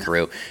he's went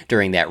through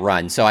during that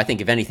run. So I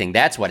think if anything,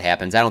 that's what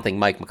happens. I don't think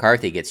Mike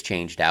McCarthy gets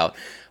changed out,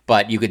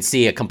 but you could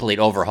see a complete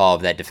overhaul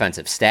of that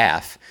defensive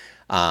staff.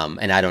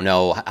 And I don't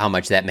know how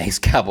much that makes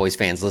Cowboys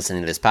fans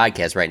listening to this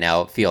podcast right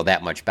now feel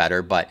that much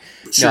better. But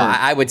sure. No,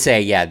 I would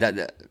say,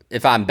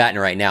 if I'm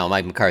betting right now,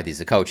 Mike McCarthy's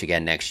the coach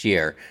again next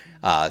year,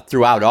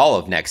 throughout all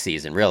of next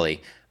season,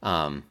 really.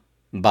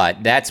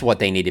 But that's what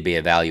they need to be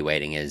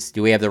evaluating is,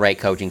 do we have the right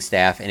coaching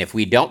staff? And if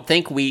we don't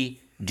think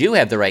we do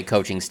have the right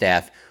coaching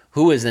staff,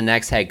 who is the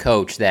next head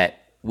coach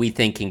that we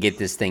think can get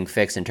this thing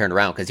fixed and turned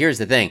around? Because here's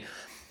the thing.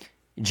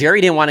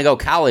 Jerry didn't want to go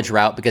college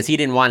route because he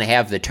didn't want to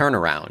have the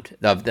turnaround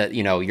of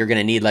you're going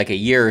to need like a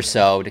year or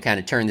so to kind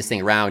of turn this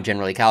thing around.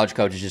 Generally, college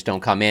coaches just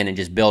don't come in and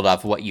just build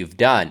off what you've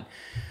done.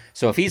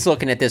 So if he's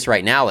looking at this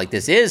right now, like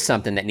this is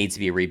something that needs to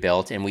be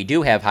rebuilt, and we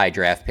do have high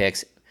draft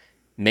picks,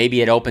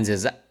 maybe it opens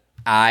his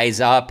eyes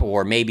up,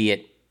 or maybe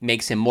it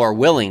makes him more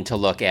willing to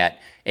look at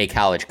a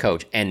college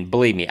coach. And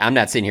believe me, I'm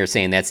not sitting here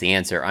saying that's the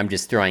answer. I'm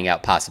just throwing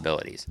out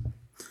possibilities.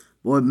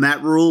 boy,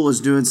 Matt Rule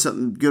is doing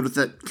something good with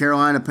that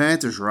Carolina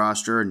Panthers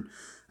roster. And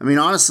I mean,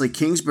 honestly,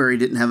 Kingsbury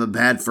didn't have a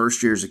bad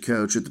first year as a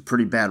coach with a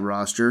pretty bad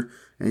roster,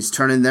 and he's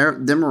turning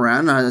them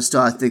around. I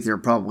think they're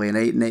probably an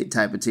 8-8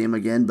 type of team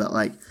again, but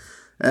like,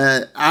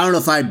 I don't know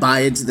if I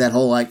buy into that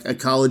whole like a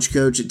college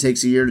coach, it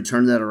takes a year to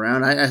turn that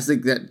around. I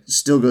think that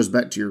still goes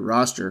back to your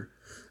roster,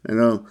 you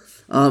know.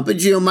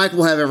 But Mike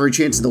will have every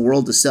chance in the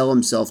world to sell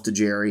himself to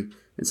Jerry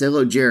and say,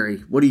 look, Jerry,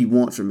 what do you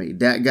want from me?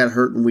 Dak got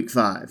hurt in week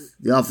 5.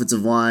 The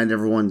offensive line,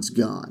 everyone's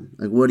gone.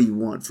 Like, what do you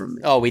want from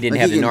me? Oh, we didn't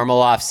have the normal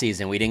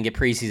offseason. We didn't get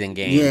preseason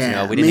games.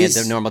 Yeah, we didn't have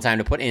the normal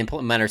time to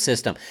implement our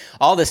system.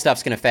 All this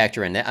stuff's going to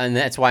factor in. And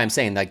that's why I'm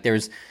saying, like,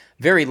 there's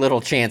very little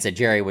chance that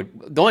Jerry would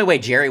 – the only way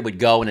Jerry would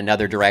go in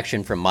another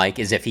direction from Mike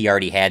is if he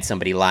already had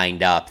somebody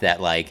lined up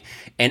that, like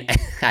 – and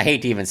I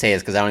hate to even say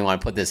this because I don't even want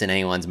to put this in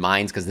anyone's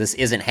minds because this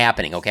isn't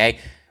happening, okay?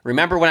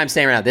 Remember what I'm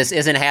saying right now. This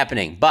isn't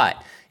happening.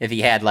 But – if he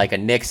had like a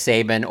Nick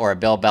Saban or a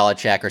Bill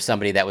Belichick or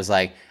somebody that was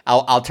like,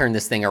 I'll turn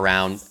this thing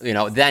around,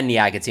 then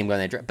yeah, I could see him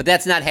going that direction. But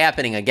that's not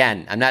happening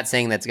again. I'm not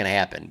saying that's going to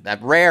happen.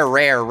 That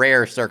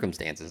rare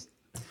circumstances.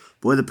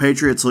 Boy, the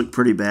Patriots look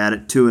pretty bad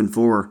at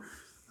 2-4.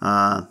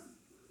 Hot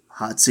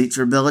seat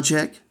for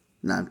Belichick?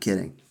 No, I'm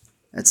kidding.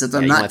 Except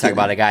I'm not. You want to talk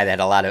about a guy that had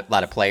a lot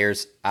of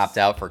players opt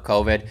out for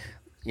COVID?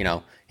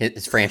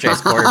 His franchise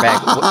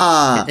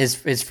quarterback.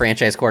 his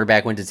franchise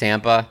quarterback went to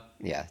Tampa.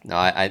 Yeah, no,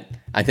 I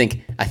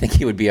think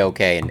he would be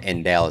okay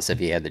in Dallas if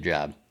he had the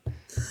job.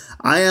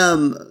 I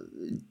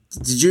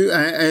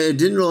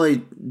didn't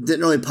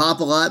really pop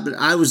a lot, but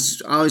I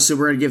was obviously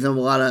we're gonna give him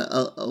a lot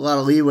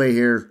of leeway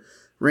here.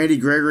 Randy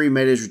Gregory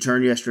made his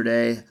return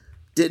yesterday.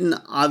 Didn't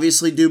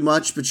obviously do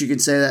much, but you can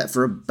say that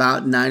for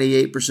about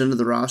 98% of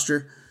the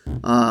roster.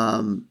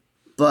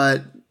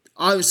 But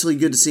obviously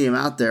good to see him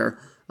out there.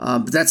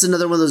 But that's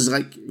another one of those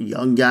like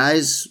young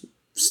guys.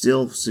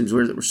 Still seems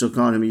weird that we're still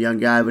calling him a young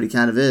guy, but he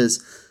kind of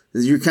is.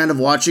 You're kind of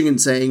watching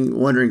and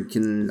wondering,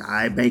 can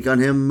I bank on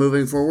him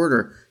moving forward,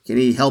 or can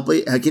he help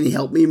me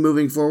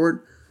moving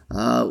forward?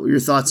 Your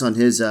thoughts on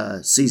his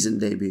season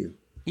debut?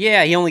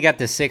 Yeah, he only got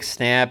the 6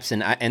 snaps,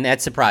 and that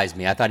surprised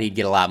me. I thought he'd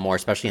get a lot more,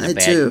 especially in a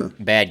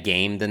bad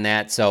game than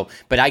that. So,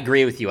 but I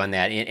agree with you on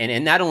that.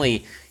 And not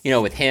only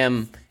with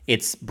him,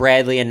 it's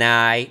Bradley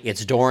Anae,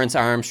 it's Dorrance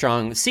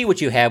Armstrong. See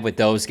what you have with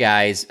those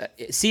guys.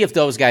 See if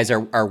those guys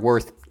are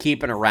worth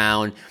keeping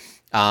around.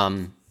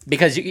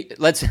 Because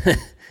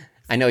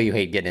I know you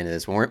hate getting into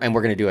this, and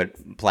we're going to do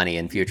it plenty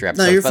in future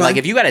episodes. No, you're but fine. Like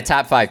if you got a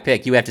top 5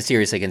 pick, you have to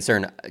seriously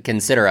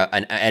consider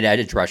an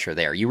edge rusher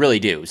there. You really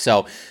do.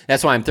 So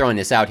that's why I'm throwing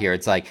this out here.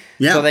 It's like,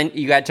 So then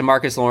you got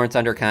DeMarcus Lawrence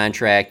under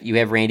contract. You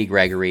have Randy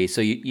Gregory. So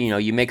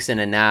you mix in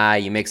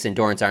Anae, you mix in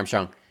Dorrance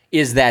Armstrong.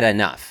 Is that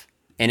enough?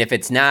 And if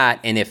it's not,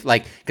 and if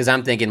because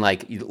I'm thinking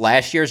like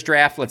last year's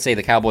draft, let's say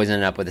the Cowboys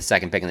ended up with the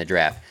 2nd pick in the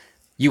draft,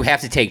 you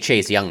have to take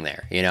Chase Young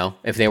there,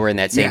 if they were in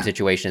that same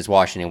situation as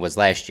Washington was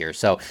last year.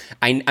 So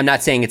I'm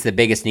not saying it's the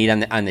biggest need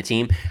on the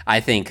team. I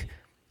think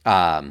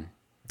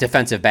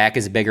defensive back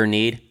is a bigger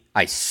need.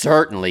 I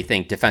certainly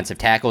think defensive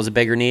tackle is a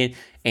bigger need,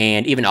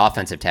 and even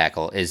offensive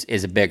tackle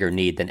is a bigger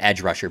need than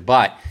edge rusher.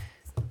 But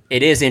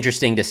it is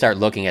interesting to start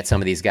looking at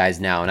some of these guys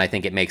now, and I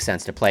think it makes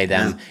sense to play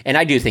them. Yeah. And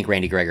I do think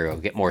Randy Gregory will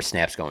get more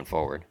snaps going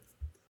forward.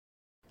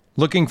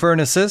 Looking for an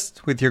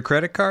assist with your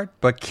credit card,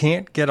 but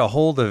can't get a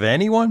hold of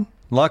anyone?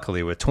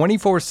 Luckily, with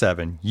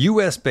 24/7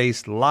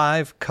 U.S.-based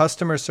live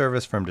customer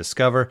service from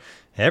Discover,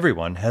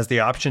 everyone has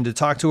the option to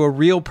talk to a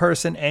real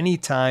person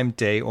anytime,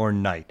 day or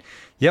night.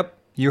 Yep,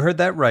 you heard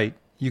that right.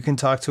 You can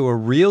talk to a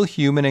real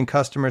human in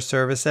customer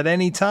service at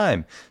any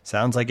time.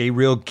 Sounds like a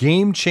real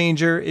game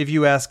changer if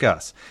you ask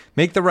us.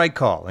 Make the right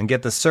call and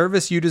get the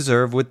service you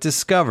deserve with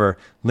Discover.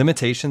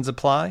 Limitations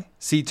apply.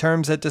 See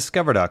terms at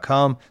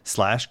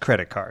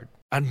discover.com/creditcard.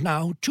 And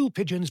now, 2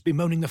 pigeons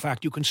bemoaning the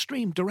fact you can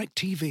stream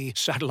DirecTV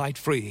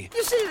satellite-free.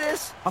 You see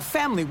this? A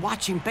family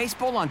watching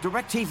baseball on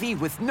DirecTV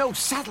with no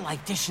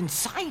satellite dish in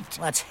sight.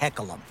 Let's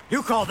heckle them.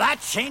 You call that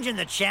changing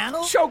the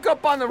channel? Choke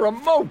up on the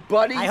remote,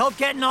 buddy. I hope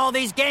getting all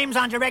these games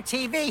on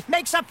DirecTV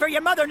makes up for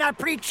your mother not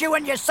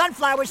pre-chewing your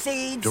sunflower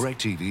seeds.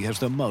 DirecTV has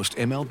the most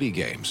MLB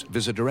games.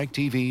 Visit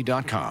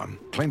DirecTV.com.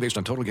 Claim based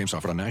on total games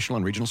offered on national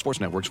and regional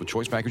sports networks with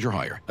choice package or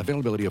higher.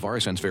 Availability of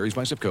RSNs varies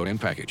by zip code and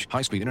package.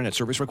 High-speed internet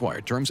service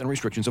required. Terms and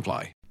restrictions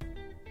apply.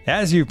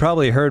 As you've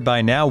probably heard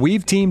by now,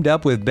 we've teamed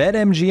up with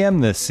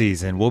BetMGM this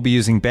season. We'll be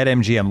using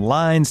BetMGM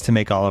lines to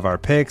make all of our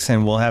picks,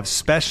 and we'll have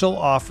special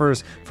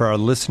offers for our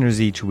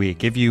listeners each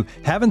week. If you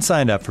haven't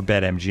signed up for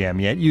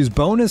BetMGM yet, use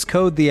bonus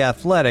code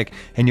THEATHLETIC,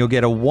 and you'll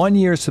get a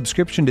 1-year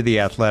subscription to The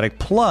Athletic,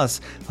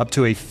 plus up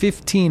to a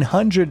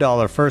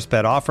 $1,500 first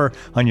bet offer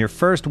on your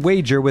first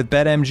wager with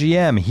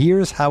BetMGM.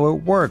 Here's how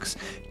it works.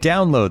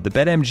 Download the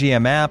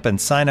BetMGM app and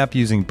sign up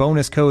using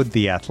bonus code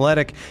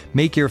THEATHLETIC.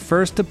 Make your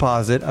first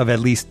deposit of at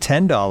least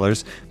 $10.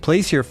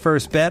 Place your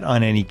first bet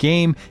on any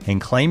game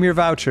and claim your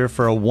voucher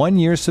for a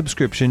 1-year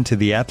subscription to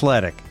The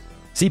Athletic.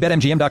 See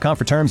BetMGM.com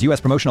for terms. U.S.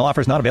 promotional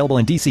offers not available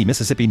in D.C.,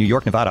 Mississippi, New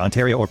York, Nevada,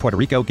 Ontario, or Puerto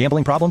Rico.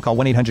 Gambling problem? Call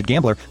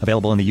 1-800-GAMBLER.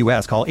 Available in the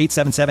U.S. Call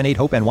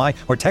 877-8-HOPE-NY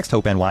or text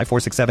HOPE-NY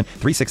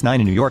 467-369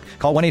 in New York.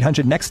 Call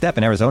 1-800-NEXT-STEP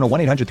in Arizona.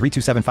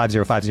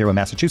 1-800-327-5050 in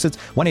Massachusetts.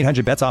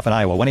 1-800-BETS-OFF in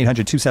Iowa.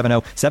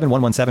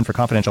 1-800-270-7117 for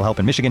confidential help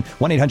in Michigan.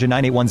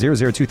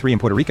 1-800-981-0023 in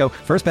Puerto Rico.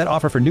 First bet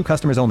offer for new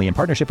customers only in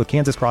partnership with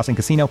Kansas Crossing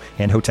Casino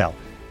and Hotel.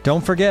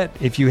 Don't forget,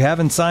 if you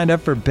haven't signed up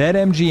for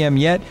BetMGM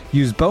yet,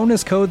 use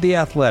bonus code The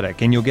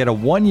Athletic, and you'll get a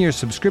 1-year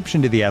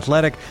subscription to The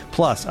Athletic,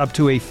 plus up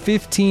to a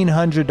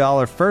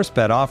 $1,500 first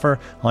bet offer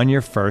on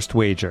your first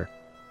wager.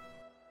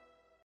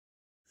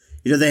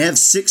 You know, they have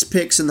 6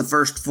 picks in the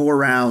first 4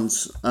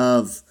 rounds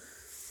of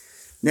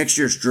next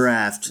year's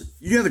draft.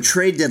 You have a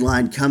trade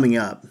deadline coming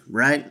up,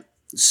 right?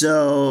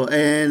 So,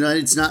 and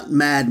it's not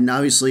Madden.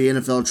 Obviously,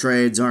 NFL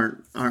trades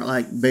aren't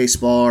like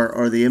baseball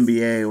or the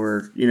NBA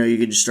where, you know, you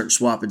can just start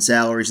swapping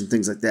salaries and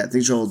things like that.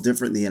 Things are a little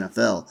different in the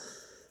NFL.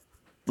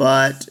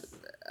 But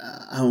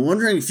I'm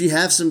wondering if you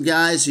have some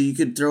guys who you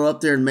could throw up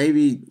there and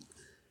maybe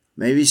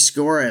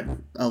score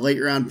a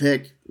late round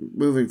pick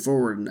moving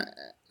forward. And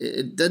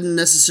it doesn't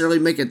necessarily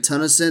make a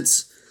ton of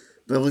sense,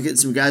 but look at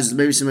some guys with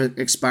maybe some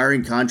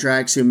expiring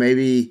contracts who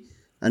maybe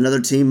another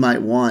team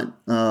might want,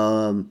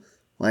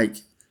 like,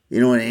 you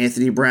know, an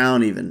Anthony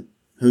Brown even,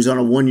 who's on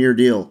a 1-year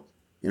deal.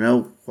 You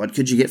know, what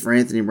could you get for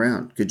Anthony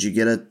Brown? Could you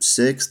get a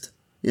 6th?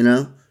 You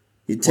know,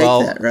 you'd take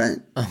that, right?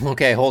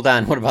 Okay, hold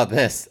on. What about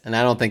this? And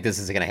I don't think this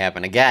is going to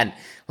happen. Again,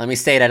 let me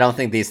state I don't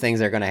think these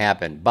things are going to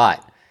happen.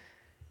 But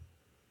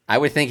I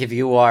would think if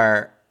you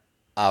are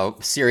a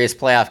serious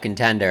playoff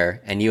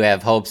contender and you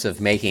have hopes of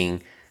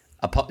making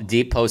a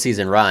deep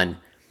postseason run,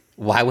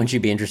 why wouldn't you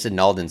be interested in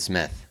Aldon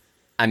Smith?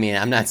 I mean,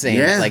 I'm not saying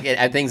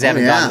things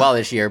haven't gone well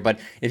this year, but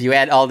if you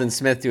add Aldon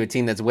Smith to a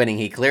team that's winning,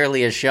 he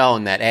clearly has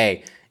shown that,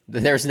 hey,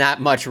 there's not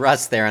much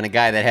rust there on a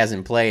guy that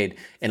hasn't played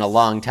in a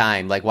long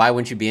time. Like, why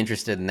wouldn't you be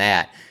interested in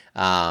that?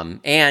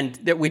 And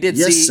we did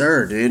see, yes,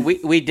 sir, dude.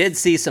 We did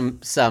see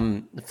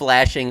some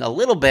flashing a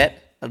little bit,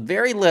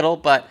 very little,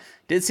 but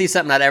did see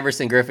something out of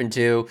Everson Griffin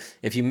too.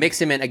 If you mix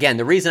him in, again,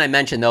 the reason I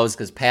mention those is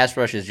because pass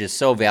rush is just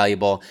so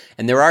valuable,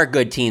 and there are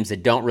good teams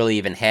that don't really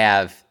even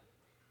have.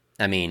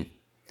 I mean,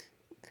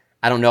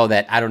 I don't know.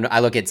 I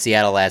look at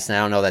Seattle last night.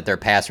 I don't know that their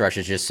pass rush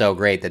is just so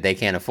great that they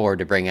can't afford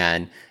to bring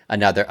on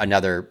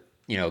another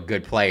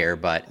good player.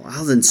 But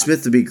Aldon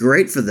Smith would be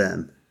great for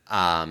them.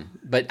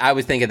 But I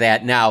would think of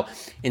that now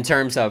in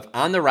terms of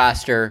on the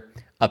roster,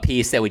 a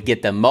piece that would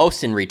get the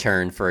most in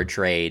return for a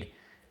trade.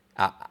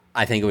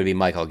 I think it would be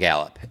Michael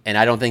Gallup, and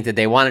I don't think that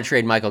they want to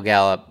trade Michael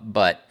Gallup.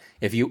 But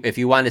if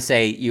you want to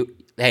say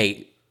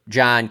hey,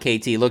 John,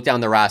 KT, look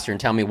down the roster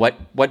and tell me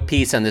what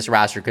piece on this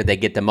roster could they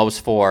get the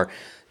most for,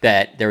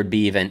 that there would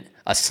be even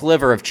a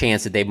sliver of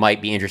chance that they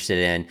might be interested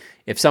in.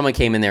 If someone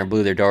came in there and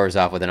blew their doors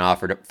off with an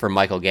offer for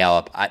Michael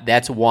Gallup,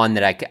 that's one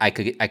that I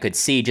could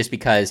see, just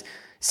because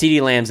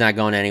CeeDee Lamb's not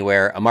going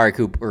anywhere. Amari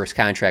Cooper's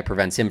contract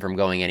prevents him from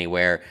going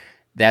anywhere.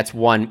 That's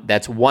one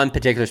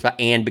particular spot,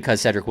 and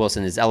because Cedric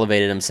Wilson has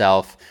elevated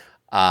himself,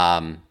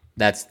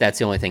 that's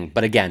the only thing.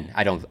 But again,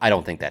 I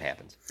don't think that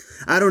happens.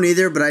 I don't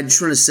either, but I just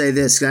want to say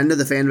this. I know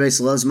the fan base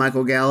loves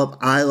Michael Gallup.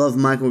 I love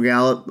Michael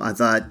Gallup. I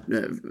thought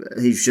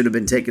he should have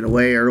been taken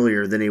away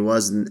earlier than he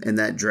was in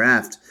that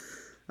draft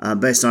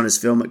based on his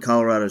film at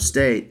Colorado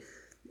State.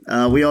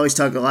 We always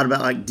talk a lot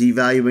about like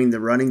devaluing the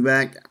running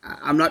back.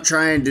 I'm not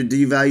trying to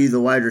devalue the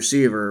wide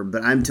receiver,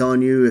 but I'm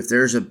telling you, if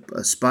there's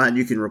a spot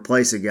you can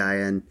replace a guy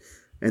in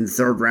the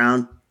 3rd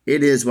round,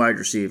 it is wide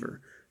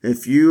receiver.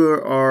 If you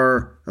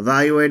are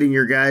evaluating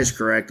your guys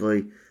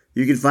correctly,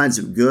 you can find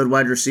some good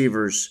wide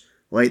receivers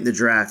late in the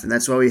draft, and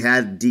that's why we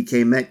had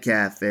DK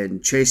Metcalf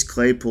and Chase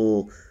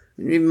Claypool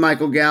and even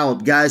Michael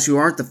Gallup, guys who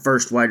aren't the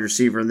first wide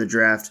receiver in the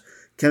draft,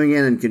 coming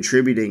in and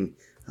contributing,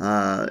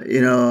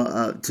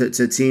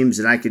 to teams.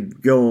 And I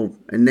could go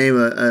and name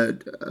a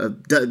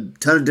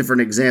ton of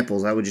different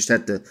examples. I would just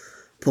have to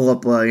pull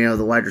up,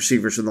 the wide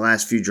receivers from the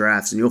last few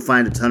drafts, and you'll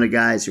find a ton of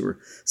guys who were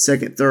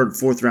 2nd, 3rd,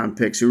 4th round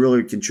picks who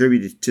really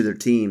contributed to their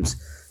teams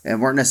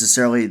and weren't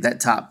necessarily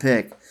that top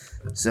pick.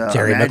 So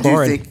Terry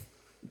McLaurin. I do think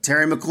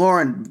Terry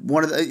McLaurin,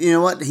 one of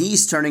the,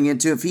 he's turning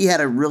into, if he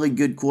had a really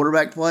good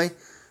quarterback play,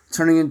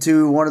 turning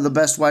into one of the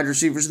best wide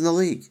receivers in the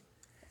league.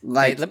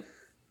 Like, I'm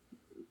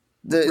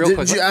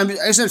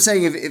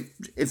saying,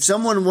 if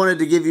someone wanted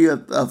to give you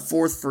a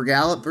 4th for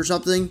Gallup or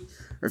something,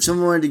 or if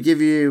someone wanted to give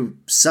you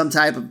some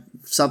type of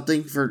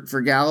something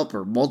for Gallup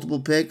or multiple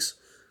picks,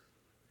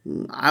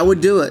 I would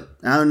do it,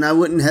 and I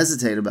wouldn't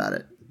hesitate about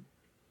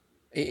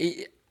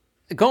it.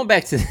 Going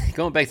back to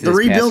the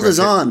rebuild is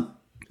on.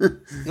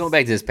 Going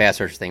back to this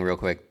pass rush thing real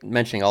quick,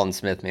 mentioning Aldon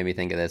Smith made me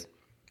think of this.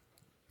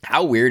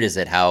 How weird is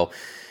it how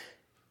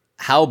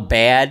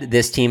bad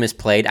this team has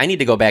played? I need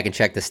to go back and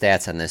check the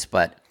stats on this,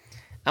 but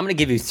I'm going to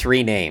give you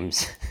 3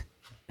 names.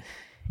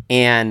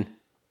 And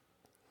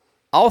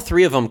all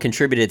 3 of them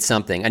contributed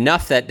something,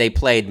 enough that they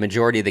played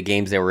majority of the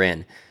games they were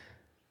in.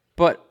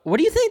 But what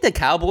do you think the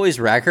Cowboys'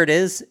 record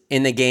is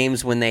in the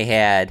games when they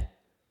had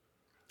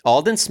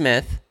Aldon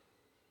Smith,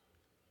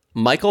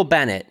 Michael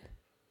Bennett,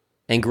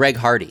 and Greg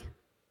Hardy.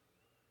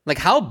 Like,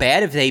 how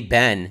bad have they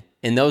been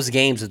in those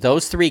games with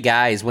those three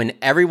guys when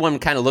everyone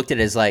kind of looked at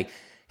it as like,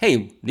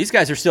 hey, these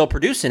guys are still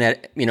producing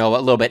at, a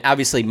little bit.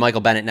 Obviously,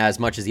 Michael Bennett not as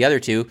much as the other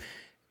two.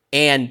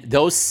 And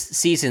those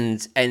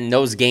seasons and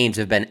those games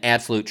have been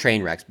absolute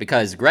train wrecks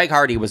because Greg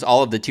Hardy was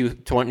all of the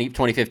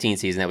 2015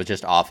 season that was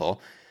just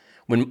awful.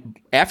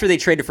 After they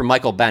traded for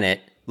Michael Bennett,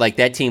 like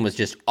that team was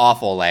just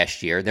awful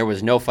last year. There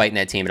was no fight in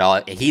that team at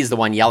all. He's the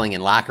one yelling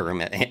in locker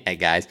room at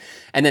guys.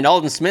 And then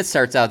Aldon Smith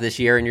starts out this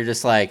year and you're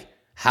just like,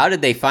 how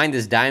did they find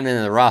this diamond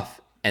in the rough?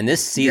 And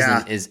this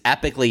season is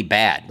epically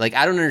bad. Like,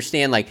 I don't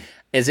understand. Like,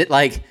 is it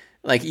like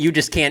you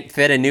just can't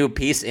fit a new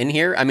piece in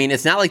here? I mean,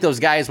 it's not like those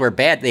guys were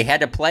bad. They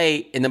had to play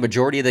in the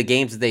majority of the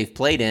games that they've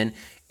played in,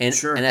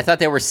 and I thought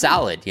they were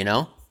solid,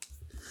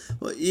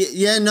 Well,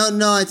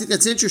 no, I think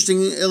that's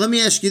interesting. Let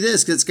me ask you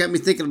this, because it's got me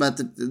thinking about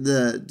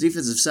the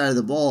defensive side of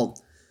the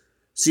ball.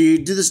 So you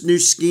do this new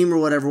scheme or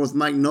whatever with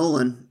Mike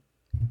Nolan.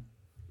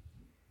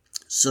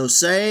 So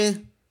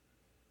say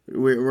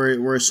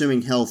we're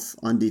assuming health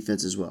on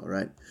defense as well,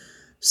 right?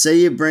 Say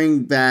you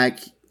bring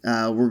back...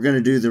 we're going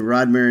to do the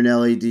Rod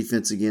Marinelli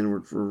defense again.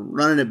 We're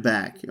running it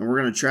back, and we're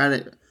going to try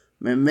to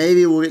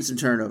maybe we'll get some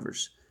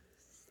turnovers.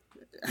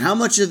 How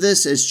much of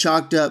this is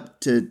chalked up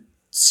to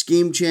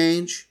scheme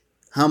change?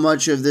 How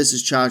much of this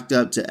is chalked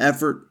up to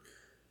effort?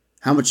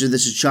 How much of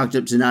this is chalked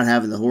up to not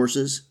having the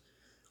horses?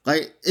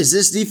 Like, is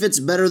this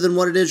defense better than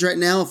what it is right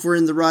now if we're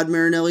in the Rod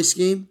Marinelli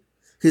scheme?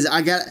 Because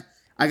I got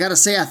to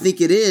say, I think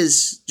it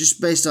is,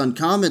 just based on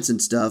comments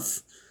and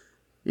stuff,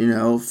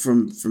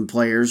 from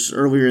players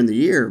earlier in the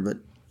year, but.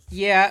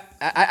 Yeah,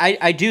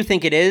 I do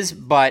think it is,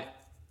 but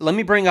let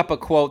me bring up a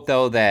quote,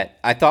 though, that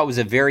I thought was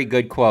a very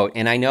good quote,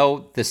 and I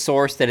know the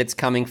source that it's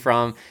coming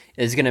from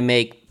is going to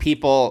make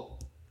people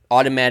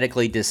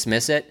automatically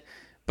dismiss it,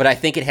 but I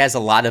think it has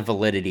a lot of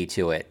validity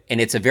to it, and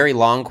it's a very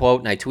long quote,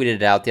 and I tweeted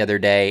it out the other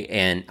day,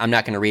 and I'm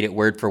not going to read it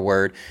word for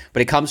word,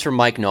 but it comes from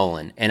Mike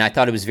Nolan, and I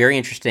thought it was very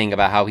interesting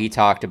about how he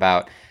talked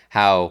about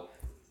how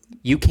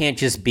you can't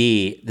just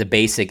be a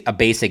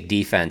basic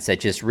defense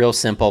that's just real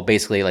simple,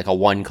 basically like a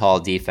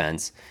one-call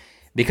defense.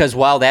 Because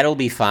while that'll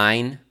be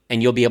fine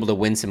and you'll be able to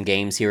win some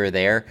games here or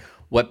there,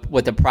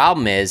 what the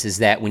problem is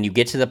that when you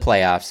get to the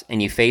playoffs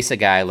and you face a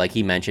guy like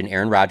he mentioned,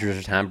 Aaron Rodgers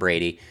or Tom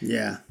Brady,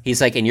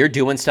 he's like, and you're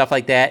doing stuff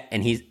like that,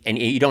 and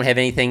you don't have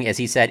anything, as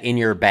he said, in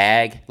your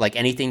bag, like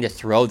anything to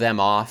throw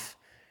them off,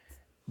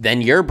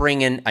 then you're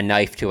bringing a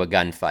knife to a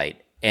gunfight.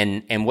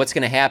 And what's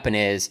going to happen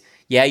is,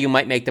 you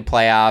might make the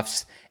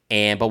playoffs.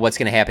 But what's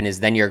going to happen is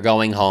then you're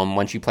going home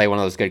once you play one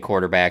of those good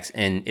quarterbacks.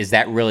 And is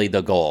that really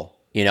the goal?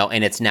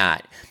 And it's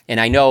not. And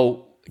I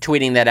know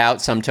tweeting that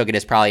out, some took it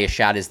as probably a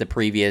shot as the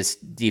previous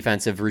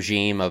defensive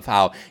regime of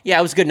how,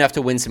 it was good enough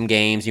to win some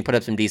games. You put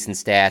up some decent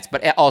stats.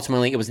 But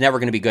ultimately, it was never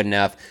going to be good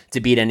enough to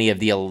beat any of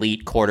the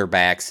elite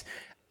quarterbacks.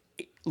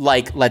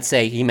 Like, let's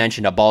say he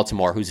mentioned a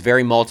Baltimore who's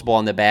very multiple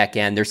on the back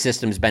end. Their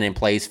system's been in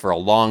place for a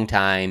long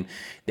time.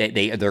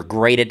 They're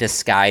great at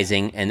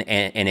disguising, and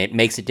it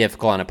makes it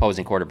difficult on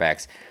opposing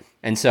quarterbacks.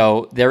 And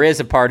so there is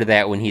a part of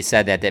that when he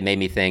said that made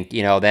me think,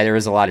 that there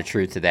is a lot of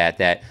truth to that,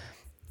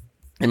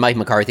 and Mike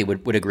McCarthy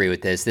would agree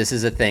with this. This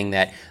is a thing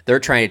that they're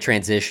trying to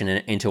transition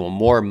into a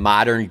more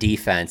modern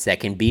defense that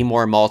can be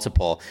more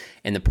multiple.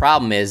 And the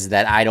problem is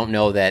that I don't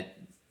know if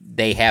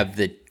they have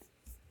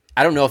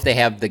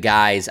the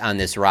guys on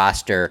this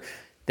roster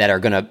that are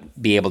going to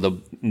be able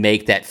to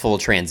make that full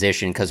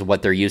transition because of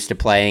what they're used to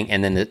playing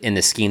and then in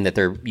the scheme that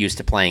they're used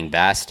to playing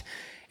best.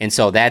 And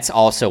so that's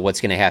also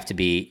what's going to have to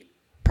be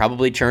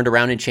probably turned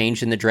around and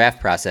changed in the draft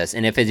process.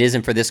 And if it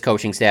isn't for this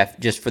coaching staff,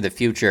 just for the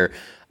future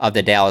of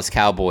the Dallas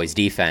Cowboys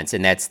defense,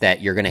 and that's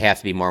that you're going to have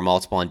to be more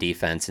multiple on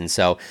defense. And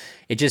so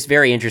it's just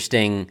very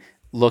interesting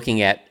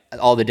looking at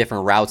all the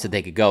different routes that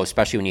they could go,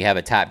 especially when you have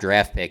a top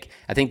draft pick.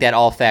 I think that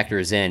all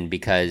factors in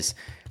because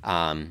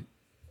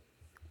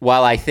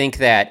while I think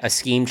that a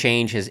scheme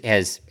change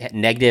has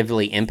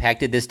negatively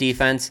impacted this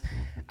defense,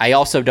 I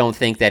also don't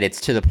think that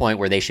it's to the point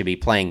where they should be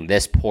playing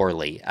this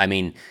poorly. I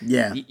mean,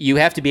 you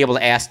have to be able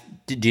to ask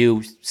to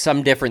do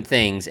some different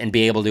things and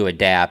be able to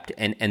adapt,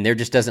 and there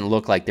just doesn't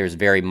look like there's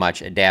very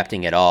much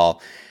adapting at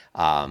all.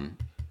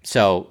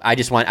 So I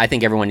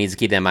think everyone needs to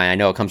keep that in mind. I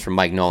know it comes from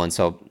Mike Nolan,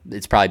 so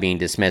it's probably being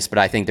dismissed, but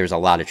I think there's a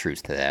lot of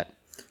truth to that.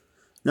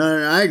 No,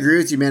 I agree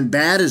with you, man.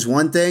 Bad is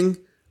one thing,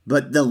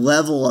 but the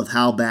level of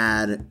how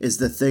bad is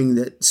the thing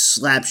that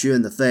slaps you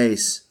in the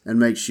face and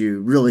makes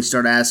you really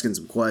start asking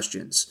some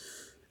questions.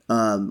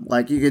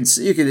 Like you could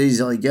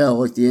easily go,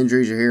 look, the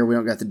injuries are here. We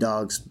don't got the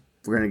dogs.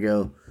 We're going to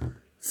go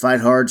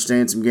fight hard, stay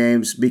in some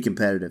games, be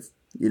competitive,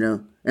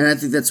 And I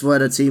think that's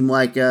what a team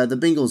like the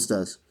Bengals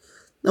does.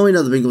 Now we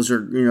know the Bengals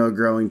are, a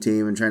growing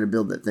team and trying to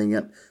build that thing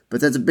up, but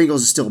the Bengals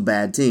is still a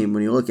bad team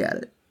when you look at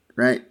it,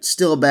 right?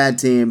 Still a bad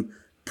team,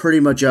 pretty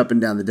much up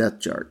and down the depth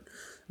chart.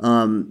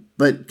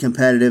 But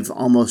competitive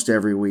almost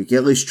every week,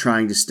 at least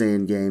trying to stay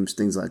in games,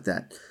 things like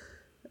that.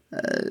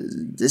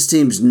 This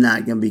team's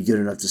not going to be good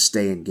enough to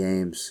stay in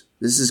games.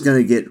 This is going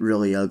to get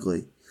really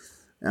ugly.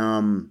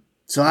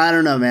 So I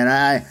don't know,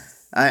 man.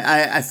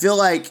 I feel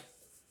like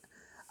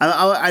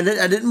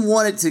I didn't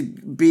want it to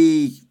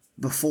be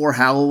before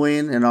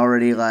Halloween and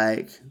already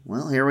like,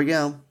 well, here we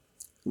go.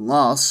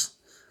 Loss.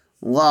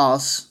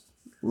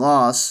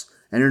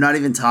 And you're not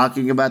even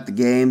talking about the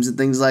games and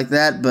things like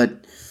that.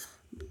 But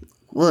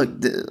look,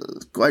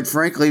 quite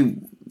frankly,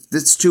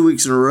 this 2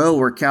 weeks in a row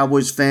where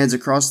Cowboys fans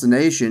across the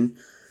nation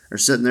are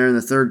sitting there in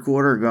the third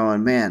quarter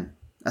going, man,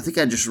 I think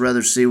I'd just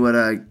rather see what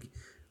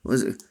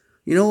was it.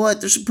 You know what?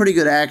 There's some pretty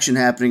good action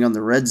happening on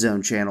the Red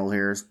Zone channel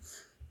here.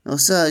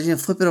 Let's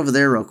flip it over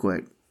there real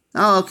quick.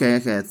 Oh, okay.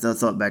 I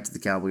thought back to the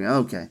Cowboy.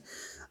 Okay.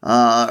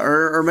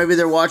 Or maybe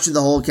they're watching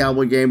the whole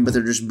Cowboy game, but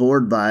they're just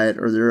bored by it,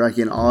 or they're like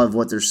in awe of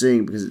what they're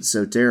seeing because it's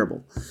so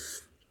terrible.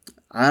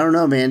 I don't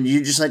know, man.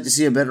 You just like to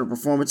see a better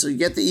performance. So you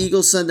get the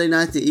Eagles Sunday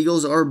night. The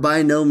Eagles are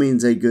by no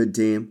means a good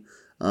team.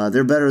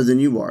 They're better than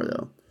you are,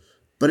 though.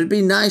 But it'd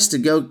be nice to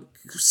go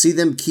see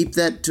them keep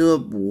that to a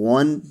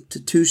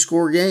 1-2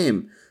 score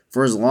game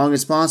for as long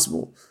as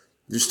possible.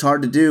 Just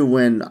hard to do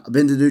when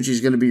Ben DiNucci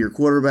is going to be your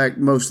quarterback,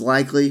 most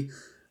likely,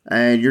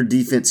 and your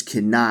defense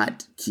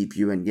cannot keep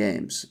you in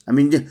games. I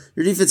mean,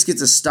 your defense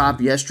gets a stop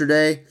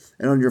yesterday,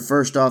 and on your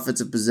first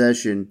offensive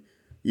possession,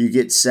 you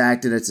get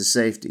sacked, and it's a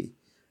safety.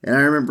 And I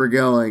remember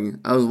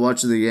I was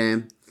watching the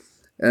game,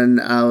 and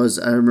I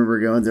remember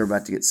going, they're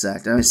about to get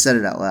sacked. I said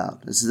it out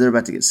loud. I said, they're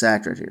about to get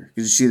sacked right here.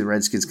 Because you see the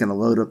Redskins kind of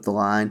load up the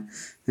line,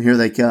 and here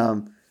they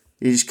come.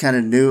 You just kind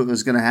of knew it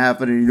was going to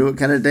happen, and you knew what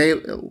kind of day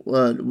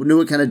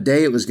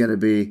it was going to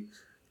be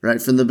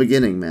right from the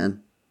beginning,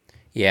 man.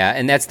 Yeah,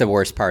 and that's the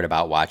worst part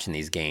about watching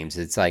these games.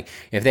 It's like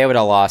if they would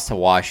have lost to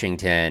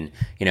Washington,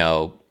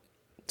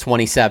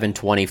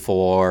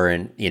 27-24,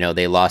 and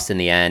they lost in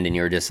the end, and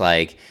you were just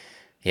like,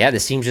 yeah,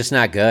 this team's just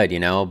not good,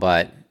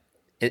 But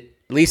at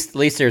least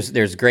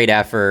there's great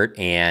effort,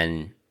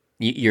 and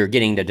you're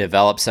getting to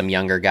develop some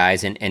younger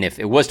guys. And if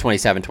it was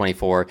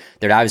 27-24,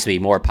 there'd obviously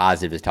be more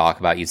positive to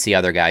talk about. You'd see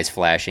other guys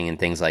flashing and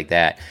things like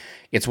that.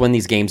 It's when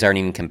these games aren't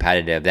even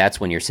competitive. That's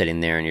when you're sitting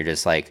there and you're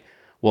just like,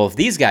 well, if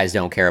these guys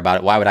don't care about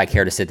it, why would I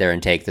care to sit there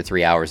and take the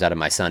 3 hours out of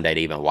my Sunday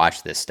to even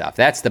watch this stuff?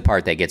 That's the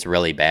part that gets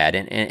really bad.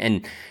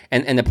 And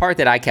the part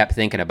that I kept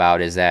thinking about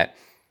is that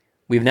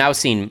we've now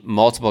seen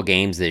multiple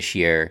games this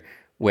year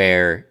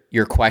where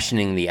you're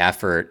questioning the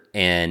effort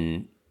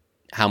and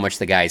how much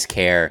the guys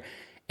care.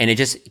 And it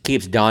just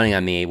keeps dawning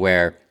on me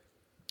where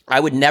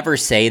I would never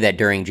say that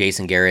during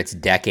Jason Garrett's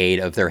decade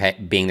of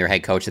being their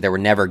head coach that there were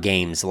never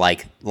games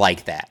like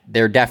that.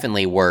 There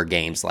definitely were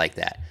games like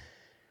that.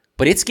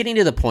 But it's getting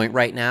to the point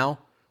right now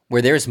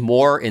where there's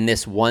more in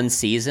this one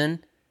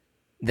season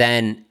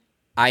than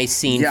I've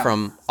seen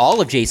from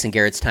all of Jason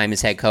Garrett's time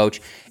as head coach.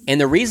 And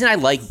the reason I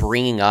like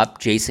bringing up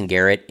Jason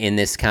Garrett in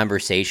this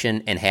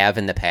conversation and have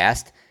in the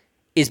past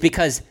is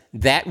because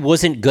that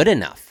wasn't good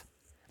enough.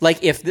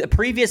 Like if the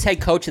previous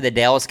head coach of the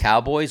Dallas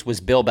Cowboys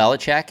was Bill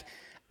Belichick,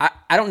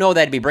 I don't know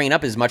that I'd be bringing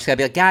up as much. I'd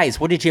be like, guys,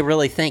 what did you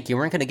really think? You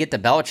weren't going to get the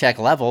Belichick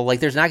level.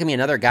 Like there's not going to be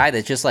another guy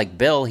that's just like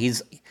Bill.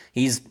 He's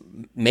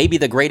maybe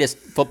the greatest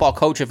football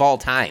coach of all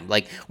time.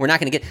 Like we're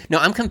not going to get. No,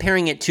 I'm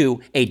comparing it to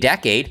a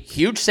decade,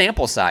 huge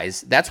sample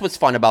size. That's what's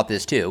fun about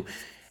this too.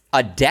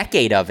 A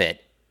decade of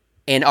it,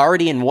 and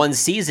already in one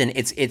season,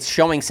 it's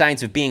showing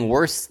signs of being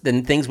worse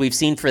than things we've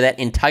seen for that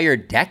entire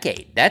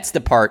decade. That's the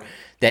part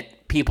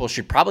that people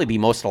should probably be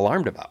most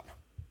alarmed about.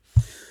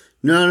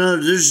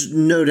 No, there's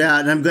no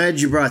doubt, and I'm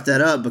glad you brought that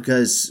up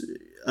because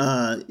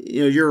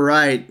you're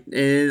right,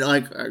 and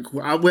like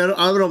I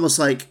would almost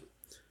like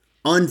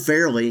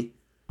unfairly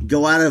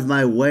go out of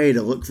my way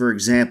to look for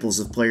examples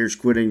of players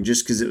quitting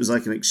just because it was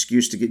like an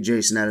excuse to get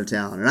Jason out of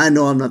town, and I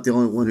know I'm not the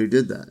only one who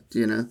did that,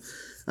 because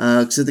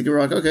I think we're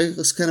like, okay,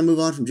 let's kind of move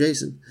on from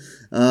Jason,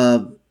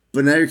 but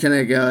now you're kind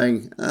of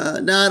going,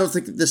 no, I don't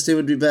think this team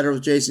would be better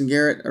with Jason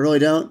Garrett. I really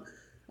don't.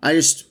 I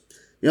just.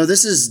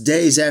 This is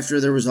days after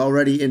there was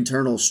already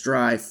internal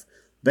strife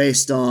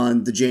based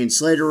on the Jane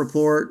Slater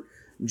report,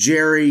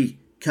 Jerry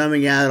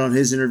coming out on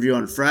his interview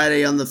on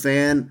Friday on The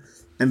Fan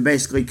and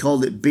basically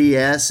called it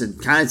BS and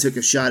kind of took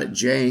a shot at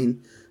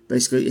Jane.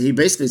 He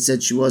basically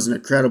said she wasn't a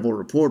credible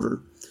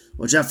reporter,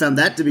 which I found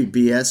that to be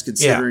BS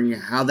considering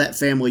how that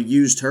family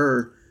used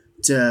her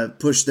to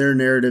push their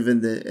narrative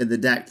in the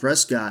Dak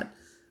Prescott.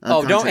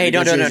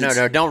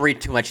 Don't read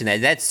too much in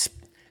that.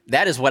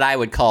 That is what I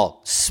would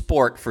call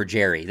sport for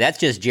Jerry. That's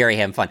just Jerry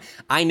having fun.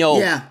 I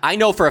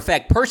know for a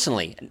fact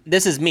personally,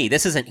 this is me.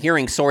 This isn't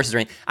hearing sources or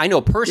anything. I know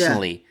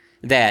personally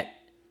that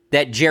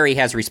Jerry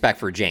has respect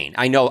for Jane.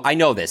 I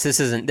know this. This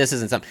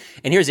isn't something.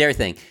 And here's the other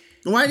thing.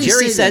 Why do you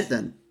say that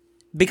then?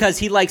 Because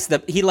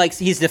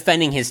he's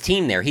defending his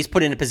team there. He's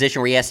put in a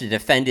position where he has to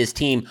defend his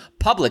team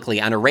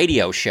publicly on a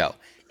radio show.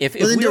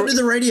 Then don't do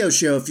the radio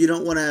show if you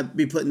don't want to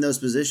be put in those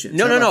positions.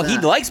 No.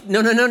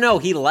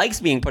 He likes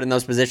being put in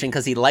those positions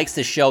because he likes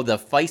to show the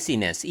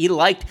feistiness.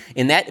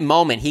 In that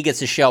moment, he gets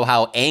to show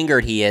how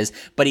angered he is,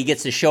 but he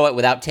gets to show it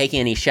without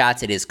taking any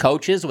shots at his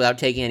coaches, without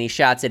taking any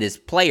shots at his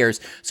players.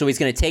 So he's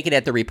going to take it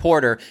at the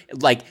reporter,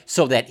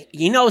 so that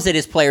he knows that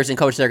his players and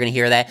coaches are going to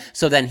hear that.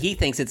 So then he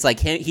thinks it's like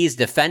he's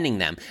defending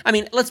them. I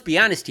mean, let's be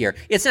honest here.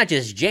 It's not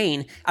just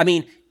Jane. I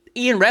mean,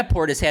 Ian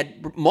Rappaport has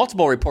had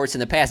multiple reports in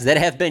the past that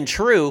have been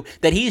true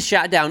that he's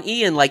shot down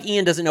Ian like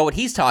Ian doesn't know what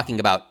he's talking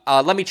about.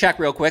 Let me check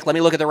real quick. Let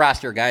me look at the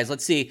roster, guys.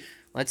 Let's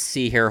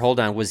see here. Hold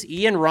on. Was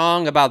Ian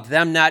wrong about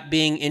them not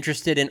being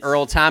interested in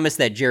Earl Thomas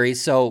that Jerry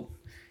so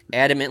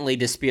adamantly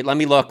disputed? Let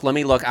me look.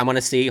 I want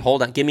to see.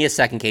 Hold on. Give me a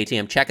second, KT.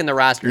 I'm checking the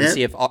roster to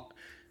see if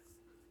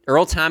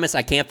Earl Thomas,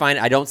 I can't find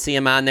it. I don't see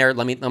him on there.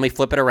 Let me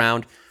flip it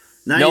around.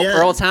 Nope,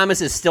 Earl Thomas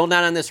is still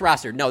not on this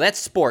roster. No, that's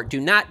sport. Do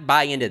not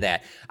buy into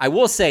that. I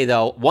will say,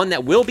 though, one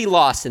that will be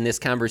lost in this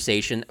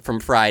conversation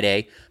from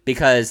Friday,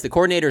 because the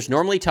coordinators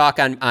normally talk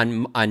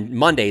on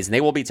Mondays, and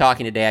they will be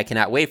talking today. I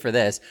cannot wait for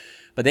this.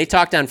 But they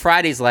talked on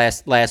Fridays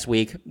last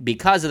week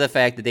because of the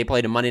fact that they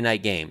played a Monday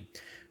night game.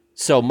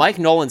 So Mike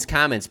Nolan's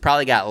comments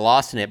probably got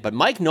lost in it, but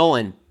Mike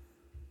Nolan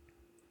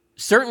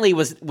certainly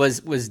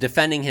was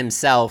defending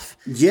himself.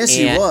 Yes,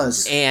 he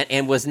was.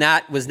 And was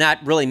not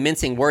really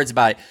mincing words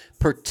about it,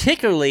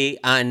 particularly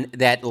on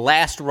that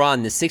last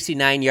run, the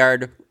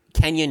 69-yard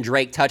Kenyon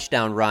Drake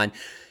touchdown run.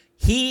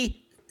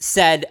 He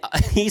started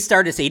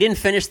to say, he didn't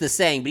finish the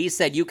saying, but he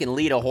said, "You can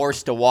lead a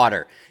horse to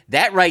water."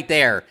 That right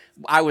there,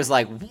 I was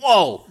like,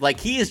 whoa, like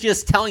he is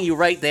just telling you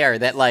right there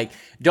that like,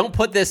 don't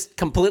put this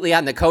completely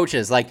on the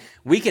coaches. Like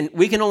we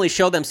can only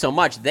show them so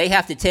much. They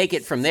have to take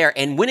it from there,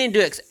 and went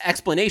into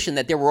explanation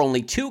that there were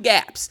only 2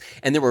 gaps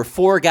and there were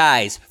 4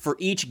 guys for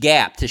each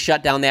gap to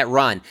shut down that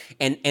run.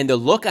 And the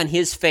look on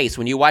his face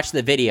when you watch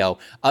the video,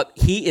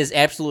 he is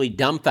absolutely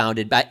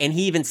dumbfounded. And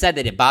he even said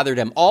that it bothered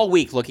him all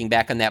week looking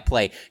back on that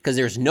play, because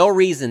there's no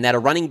reason that a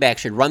running back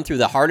should run through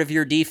the heart of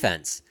your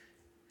defense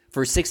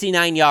for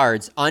 69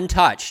 yards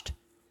untouched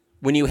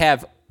when you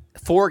have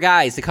 4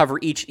 guys to cover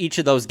each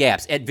of those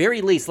gaps. At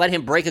very least, let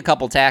him break a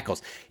couple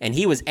tackles. And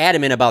he was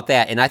adamant about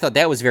that. And I thought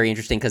that was very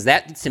interesting, because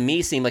that, to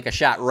me, seemed like a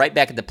shot right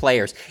back at the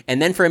players.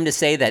 And then for him to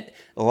say that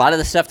a lot of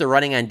the stuff they're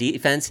running on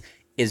defense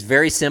is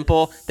very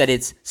simple, that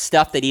it's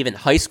stuff that even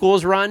high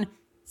schools run,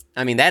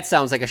 I mean, that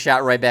sounds like a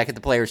shot right back at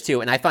the players, too.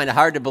 And I find it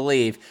hard to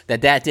believe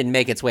that didn't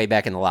make its way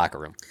back in the locker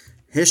room.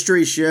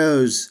 History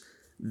shows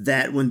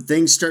that when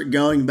things start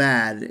going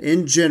bad,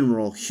 in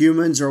general,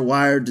 humans are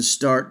wired to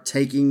start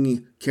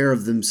taking care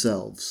of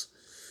themselves.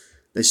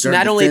 They start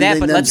not only that,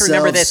 but themselves. Let's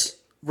remember this.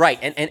 Right,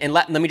 and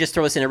let me just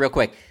throw this in real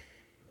quick.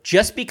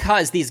 Just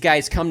because these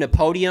guys come to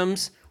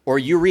podiums or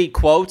you read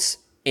quotes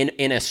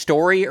in a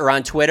story or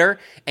on Twitter,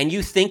 and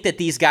you think that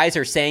these guys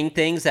are saying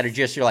things that are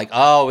just, you're like,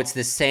 oh, it's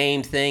the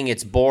same thing,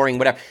 it's boring,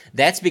 whatever.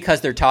 That's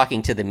because they're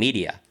talking to the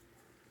media.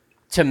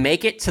 To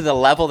make it to the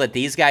level that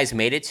these guys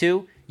made it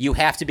to, you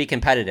have to be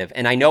competitive.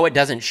 And I know it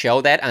doesn't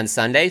show that on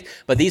Sundays,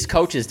 but these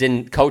coaches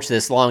didn't coach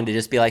this long to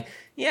just be like,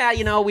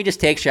 yeah, we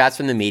just take shots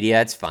from the media.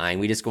 It's fine.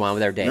 We just go on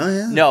with our day.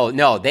 Oh, yeah.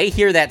 No, they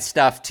hear that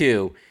stuff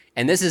too.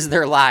 And this is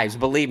their lives.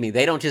 Believe me,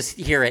 they don't just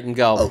hear it and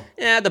go,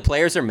 the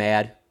players are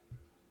mad.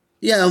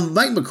 Yeah,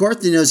 Mike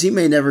McCarthy knows he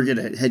may never get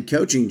a head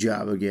coaching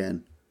job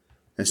again,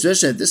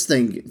 especially if this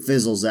thing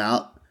fizzles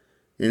out.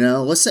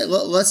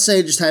 Let's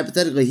say just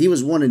hypothetically he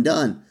was one and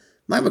done.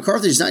 Mike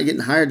McCarthy's not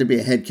getting hired to be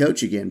a head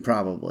coach again,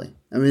 probably.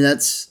 I mean,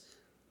 that's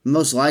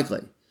most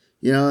likely.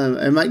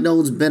 And Mike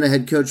Nolan's been a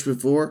head coach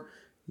before.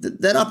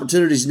 That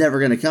opportunity's never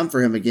going to come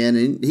for him again,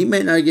 and he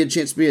may not get a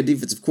chance to be a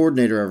defensive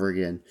coordinator ever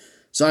again.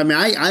 So, I mean,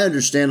 I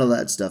understand all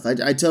that stuff.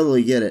 I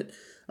totally get it.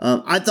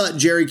 I thought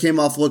Jerry came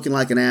off looking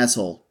like an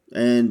asshole,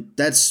 and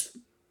that's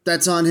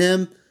on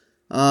him.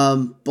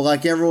 But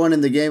like everyone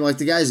in the game, like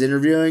the guys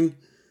interviewing,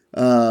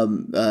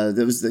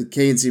 that was the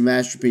KNC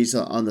Masterpiece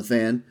on the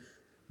Fan.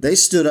 They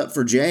stood up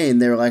for Jane.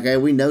 They were like, hey,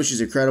 we know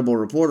she's a credible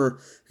reporter.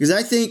 Because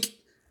I think,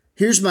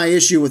 here's my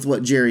issue with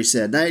what Jerry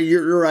said. Now,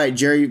 you're right,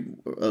 Jerry,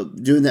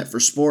 doing that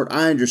for sport.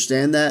 I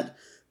understand that.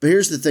 But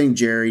here's the thing,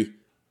 Jerry.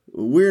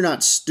 We're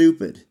not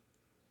stupid.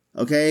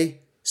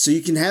 Okay? So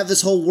you can have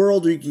this whole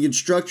world where you can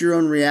construct your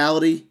own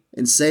reality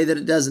and say that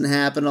it doesn't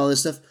happen, all this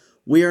stuff.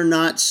 We are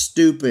not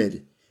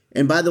stupid.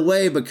 And by the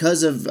way,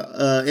 because of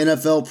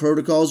NFL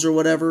protocols or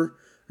whatever,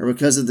 or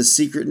because of the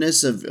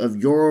secretness of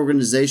your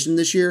organization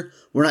this year,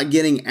 we're not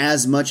getting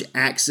as much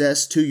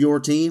access to your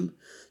team.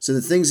 So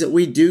the things that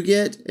we do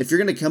get, if you're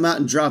going to come out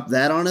and drop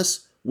that on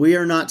us, we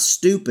are not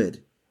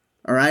stupid.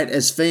 All right?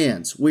 As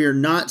fans, we are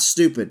not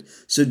stupid.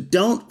 So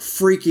don't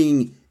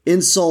freaking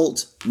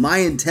insult my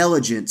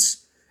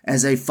intelligence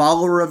as a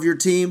follower of your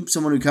team,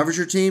 someone who covers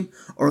your team,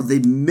 or the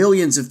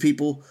millions of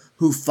people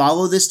who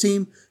follow this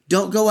team.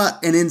 Don't go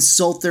out and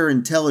insult their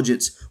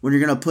intelligence when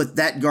you're going to put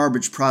that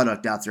garbage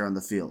product out there on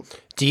the field.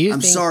 Do you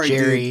think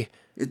Jerry's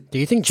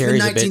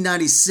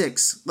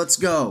 1996. Let's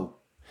go.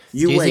 Do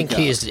you think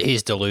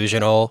he's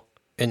delusional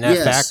in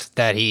that fact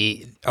that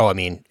he? Oh, I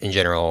mean, in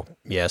general,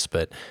 yes,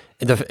 but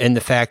in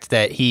the fact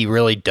that he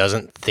really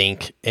doesn't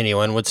think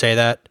anyone would say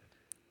that,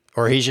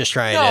 or he's just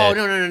trying No.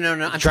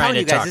 I'm trying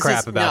to you guys, talk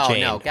crap about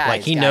Jane. No, guys,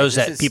 like he knows